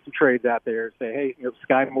going to be some trades out there. Say, hey,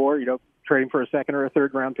 Sky Moore, trading for a second or a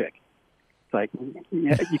third round pick. It's like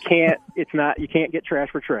you can't. You can't get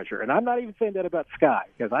trash for treasure. And I'm not even saying that about Sky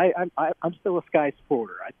because I'm still a Sky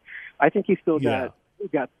supporter. I think he's still got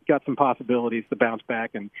some possibilities to bounce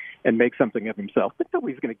back and make something of himself. But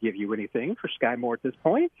nobody's going to give you anything for Sky Moore at this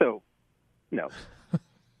point, so no.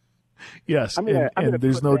 Yes, and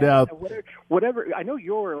there's no doubt. Whatever. I know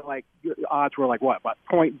your odds were like what, about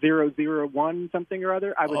 0.001 something or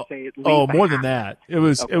other. I would say at least more than that. It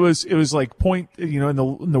was like point. In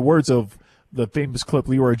the words of the famous clip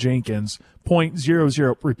Leroy Jenkins,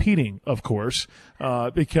 0.00 repeating, of course,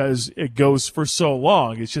 because it goes for so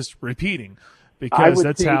long. It's just repeating. Because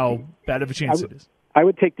that's how bad of a chance it is. I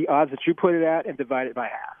would take the odds that you put it at and divide it by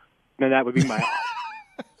half. And that would be my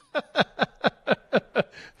odds.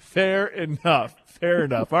 Fair enough.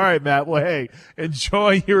 All right, Matt. Well, hey,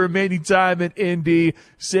 enjoy your remaining time in Indy.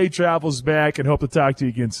 Safe travels back, and hope to talk to you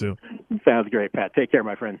again soon. Sounds great, Pat. Take care,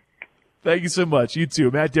 my friend. Thank you so much. You too.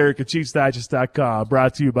 Matt Derrick at ChiefsDigest.com,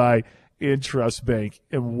 brought to you by Intrust Bank.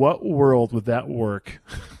 In what world would that work?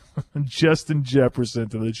 Justin Jefferson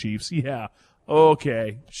to the Chiefs. Yeah.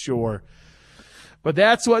 Okay, sure. But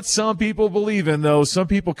that's what some people believe in, though. Some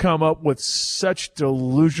people come up with such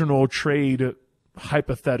delusional trade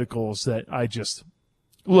hypotheticals that I just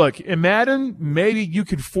 – look, in Madden, maybe you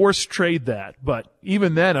could force trade that. But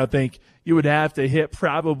even then, I think you would have to hit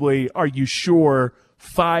probably, are you sure,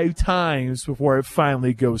 5 times before it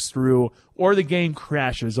finally goes through or the game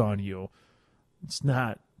crashes on you. It's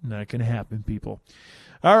not going to happen, people.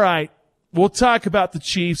 All right. We'll talk about the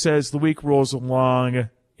Chiefs as the week rolls along,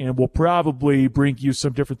 and we'll probably bring you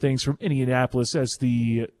some different things from Indianapolis as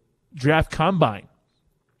the draft combine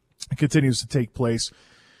continues to take place.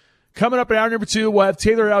 Coming up in hour number 2, we'll have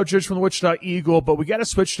Taylor Aldridge from the Wichita Eagle, but we got to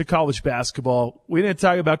switch to college basketball. We didn't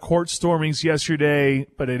talk about court stormings yesterday,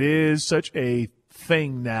 but it is such a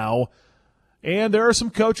thing now. And there are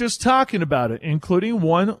some coaches talking about it, including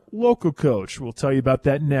one local coach. We'll tell you about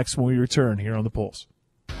that next when we return here on The Pulse.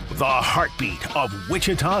 The heartbeat of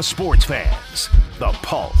Wichita sports fans. The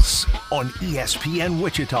Pulse on ESPN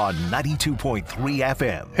Wichita 92.3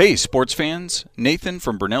 FM. Hey, sports fans. Nathan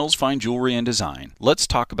from Brunel's Fine Jewelry and Design. Let's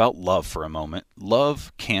talk about love for a moment.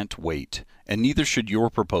 Love can't wait, and neither should your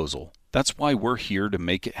proposal. That's why we're here to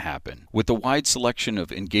make it happen. With a wide selection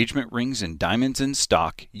of engagement rings and diamonds in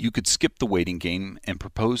stock, you could skip the waiting game and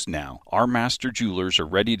propose now. Our master jewelers are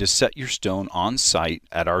ready to set your stone on site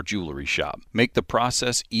at our jewelry shop. Make the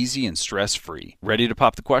process easy and stress-free. Ready to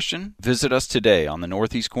pop the question? Visit us today on the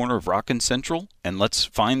northeast corner of Rockin' Central, and let's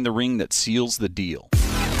find the ring that seals the deal.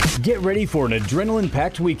 Get ready for an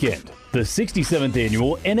adrenaline-packed weekend. The 67th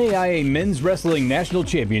Annual NAIA Men's Wrestling National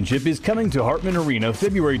Championship is coming to Hartman Arena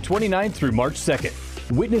February 29th through March 2nd.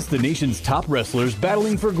 Witness the nation's top wrestlers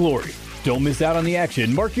battling for glory. Don't miss out on the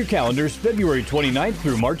action. Mark your calendars February 29th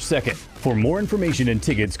through March 2nd. For more information and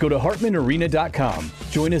tickets, go to hartmanarena.com.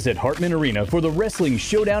 Join us at Hartman Arena for the Wrestling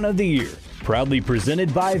Showdown of the Year. Proudly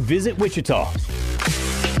presented by Visit Wichita.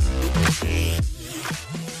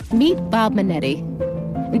 Meet Bob Minetti.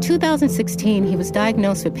 In 2016, he was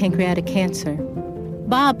diagnosed with pancreatic cancer.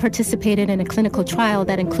 Bob participated in a clinical trial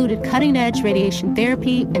that included cutting-edge radiation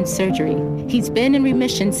therapy and surgery. He's been in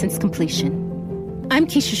remission since completion. I'm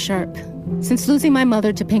Keisha Sharp. Since losing my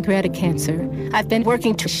mother to pancreatic cancer, I've been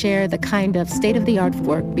working to share the kind of state-of-the-art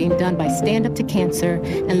work being done by Stand Up to Cancer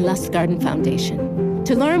and Lustgarten Foundation.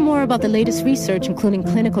 To learn more about the latest research, including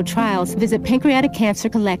clinical trials, visit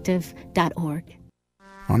pancreaticcancercollective.org.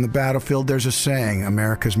 On the battlefield, there's a saying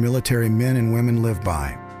America's military men and women live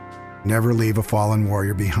by. Never leave a fallen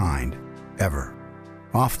warrior behind, ever.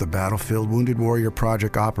 Off the battlefield, Wounded Warrior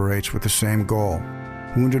Project operates with the same goal.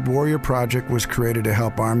 Wounded Warrior Project was created to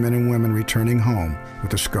help our men and women returning home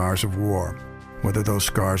with the scars of war, whether those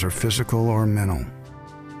scars are physical or mental.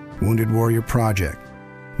 Wounded Warrior Project.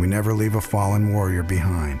 We never leave a fallen warrior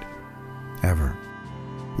behind, ever.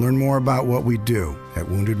 Learn more about what we do at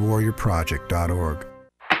woundedwarriorproject.org.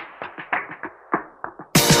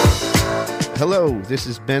 Hello, this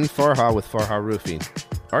is Ben Farha with Farha Roofing.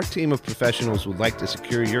 Our team of professionals would like to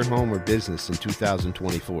secure your home or business in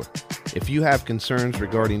 2024. If you have concerns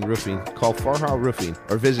regarding roofing, call Farha Roofing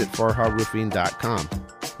or visit farharoofing.com.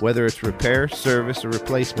 Whether it's repair, service, or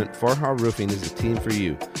replacement, Farha Roofing is the team for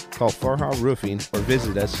you. Call Farha Roofing or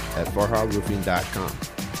visit us at farharoofing.com.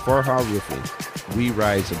 Farha Roofing. We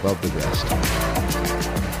rise above the rest.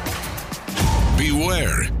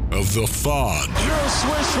 Beware of the fog. You're a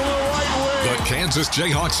swish from the right wing. The Kansas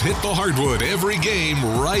Jayhawks hit the hardwood every game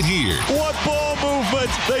right here. What ball movement.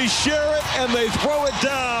 They share it and they throw it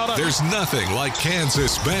down. There's nothing like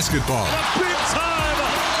Kansas basketball. A big-time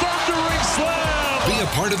thundering slam. Be a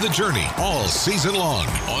part of the journey all season long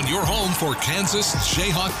on your home for Kansas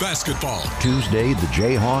Jayhawk basketball. Tuesday, the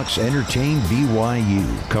Jayhawks entertain BYU.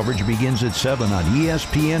 Coverage begins at 7 on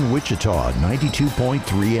ESPN Wichita,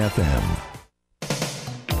 92.3 FM.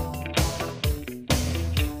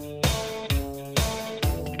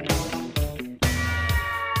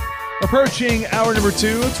 Approaching hour number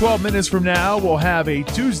 2, 12 minutes from now, we'll have a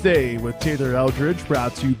Tuesday with Taylor Eldridge,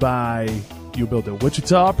 brought to you by You Build It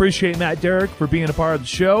Wichita. Appreciate Matt Derrick for being a part of the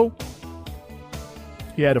show.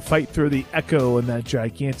 He had to fight through the echo in that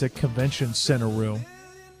gigantic convention center room.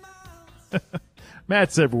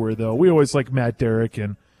 Matt's everywhere, though. We always like Matt Derrick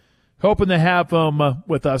and hoping to have him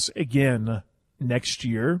with us again next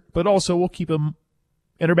year. But also, we'll keep him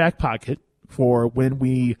in our back pocket for when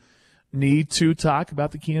we need to talk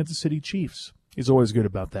about the Kansas City Chiefs. He's always good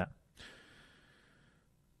about that.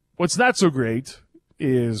 What's not so great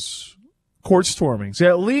is court stormings. It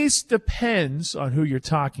at least depends on who you're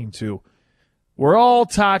talking to. We're all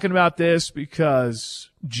talking about this because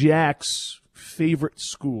Jack's favorite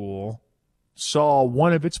school saw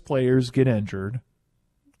one of its players get injured.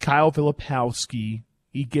 Kyle Filipowski,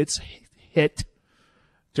 he gets hit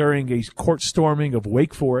during a court storming of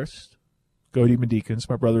Wake Forest. Go Demon Deacons.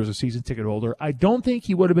 My brother is a season ticket holder. I don't think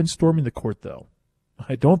he would have been storming the court, though.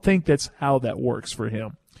 I don't think that's how that works for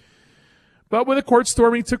him. But when the court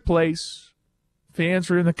storming took place, fans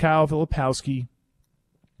were in the Kyle Filipowski.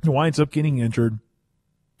 He winds up getting injured.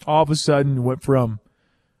 All of a sudden, went from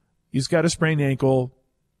he's got a sprained ankle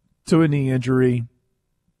to a knee injury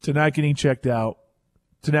to not getting checked out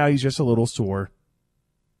to now he's just a little sore.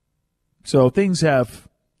 So things have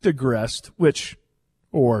digressed,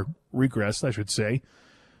 or regressed, I should say,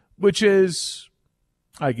 which is,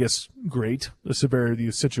 I guess, great. The severity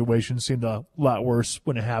of the situation seemed a lot worse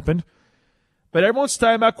when it happened. But everyone's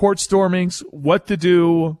talking about court stormings, what to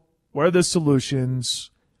do, what are the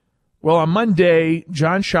solutions. Well, on Monday,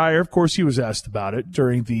 John Shire, of course, he was asked about it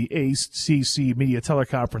during the ACC media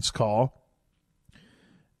teleconference call.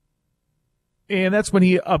 And that's when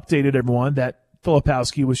he updated everyone that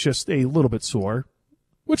Filipowski was just a little bit sore,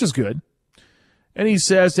 which is good. And he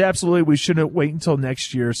says, absolutely, we shouldn't wait until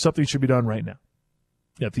next year. Something should be done right now.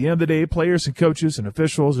 At the end of the day, players and coaches and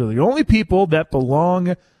officials are the only people that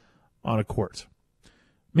belong on a court.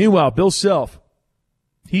 Meanwhile, Bill Self,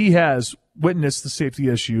 he has witnessed the safety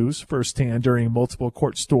issues firsthand during multiple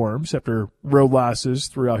court storms after road losses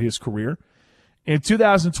throughout his career. In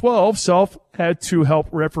 2012, Self had to help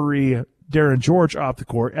referee Darren George off the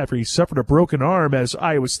court after he suffered a broken arm as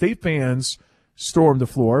Iowa State fans stormed the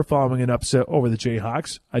floor following an upset over the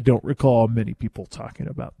Jayhawks. I don't recall many people talking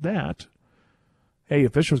about that. Hey,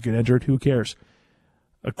 officials get injured, who cares?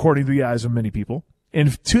 According to the eyes of many people. In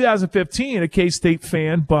 2015, a K-State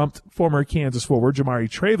fan bumped former Kansas forward Jamari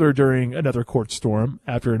Traylor during another court storm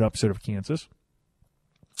after an upset of Kansas.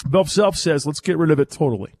 Bill Self says, let's get rid of it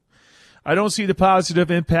totally. I don't see the positive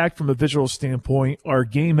impact from a visual standpoint. Our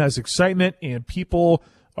game has excitement, and people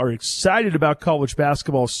are excited about college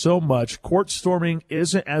basketball so much. Court storming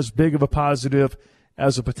isn't as big of a positive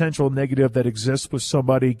as a potential negative that exists with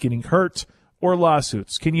somebody getting hurt or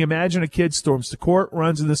lawsuits. Can you imagine a kid storms the court,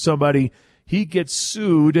 runs into somebody, he gets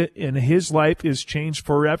sued, and his life is changed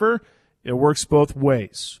forever? It works both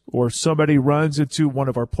ways. Or somebody runs into one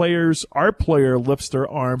of our players, our player lifts their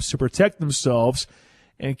arms to protect themselves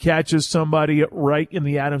and catches somebody right in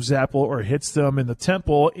the Adam's apple or hits them in the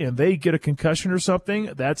temple, and they get a concussion or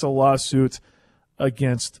something, that's a lawsuit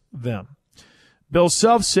against them. Bill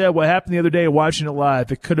Self said what happened the other day watching it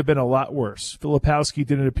live, it could have been a lot worse. Filipowski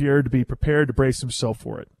didn't appear to be prepared to brace himself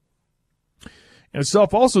for it. And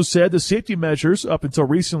Self also said the safety measures up until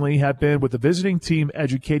recently have been with the visiting team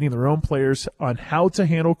educating their own players on how to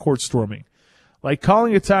handle court storming. Like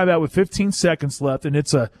calling a timeout with 15 seconds left and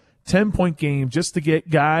it's a 10-point game just to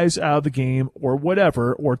get guys out of the game or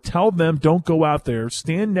whatever, or tell them don't go out there,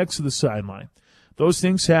 stand next to the sideline. Those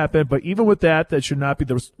things happen, but even with that, that should not be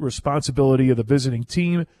the responsibility of the visiting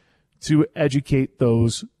team to educate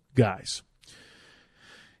those guys.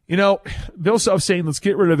 You know, Bill Self saying let's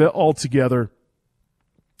get rid of it altogether.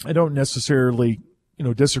 I don't necessarily,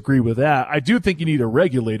 disagree with that. I do think you need to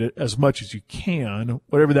regulate it as much as you can,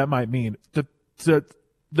 whatever that might mean.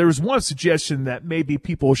 There was one suggestion that maybe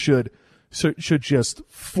people should just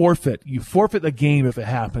forfeit. You forfeit the game if it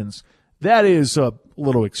happens. That is a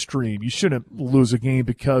little extreme. You shouldn't lose a game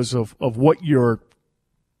because of what your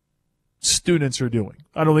students are doing.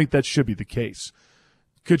 I don't think that should be the case.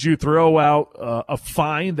 Could you throw out a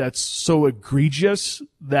fine that's so egregious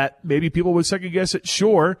that maybe people would second guess it?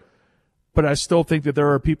 Sure. But I still think that there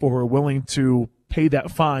are people who are willing to pay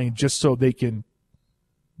that fine just so they can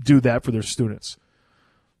do that for their students.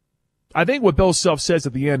 I think what Bill Self says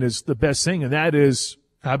at the end is the best thing, and that is,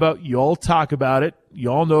 how about you all talk about it?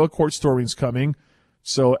 You all know a court storming's coming.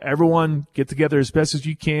 So everyone get together as best as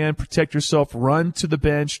you can, protect yourself, run to the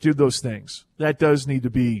bench, do those things. That does need to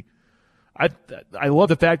be. I love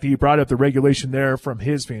the fact that you brought up the regulation there from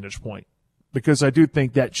his vantage point, because I do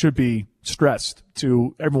think that should be stressed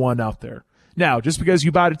to everyone out there. Now, just because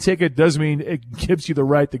you bought a ticket doesn't mean it gives you the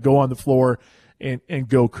right to go on the floor and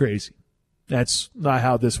go crazy. That's not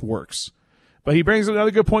how this works. But he brings up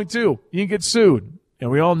another good point, too. You can get sued.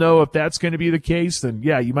 And we all know if that's going to be the case, then,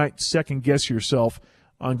 yeah, you might second-guess yourself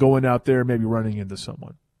on going out there and maybe running into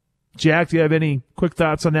someone. Jack, do you have any quick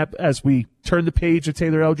thoughts on that as we turn the page to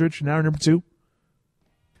Taylor Eldridge in hour number 2?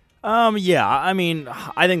 Yeah, I mean,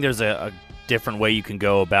 I think there's a different way you can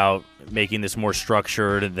go about making this more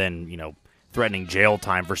structured than, threatening jail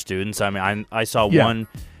time for students. I mean, I saw one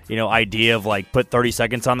idea of put 30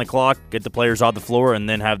 seconds on the clock, get the players off the floor, and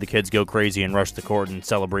then have the kids go crazy and rush the court and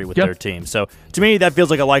celebrate with their team. So to me, that feels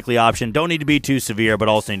like a likely option. Don't need to be too severe, but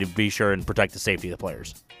also need to be sure and protect the safety of the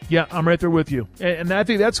players. Yeah, I'm right there with you. And I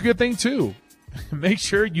think that's a good thing, too. Make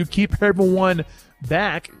sure you keep everyone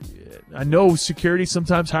back. I know security,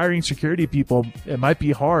 sometimes hiring security people, it might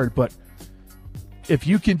be hard, but if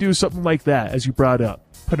you can do something like that, as you brought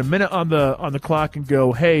up, put a minute on the clock and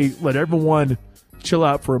go, hey, let everyone chill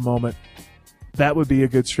out for a moment, that would be a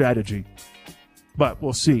good strategy. But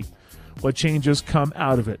we'll see what changes come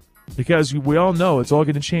out of it, because we all know it's all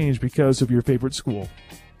going to change because of your favorite school,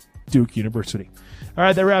 Duke University. All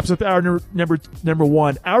right, that wraps up hour number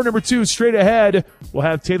 1. Hour number 2, straight ahead, we'll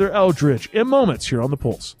have Taylor Eldridge in moments here on The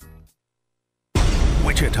Pulse.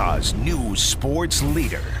 Wichita's new sports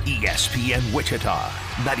leader, ESPN Wichita,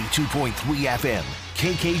 92.3 FM,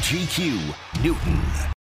 KKGQ, Newton.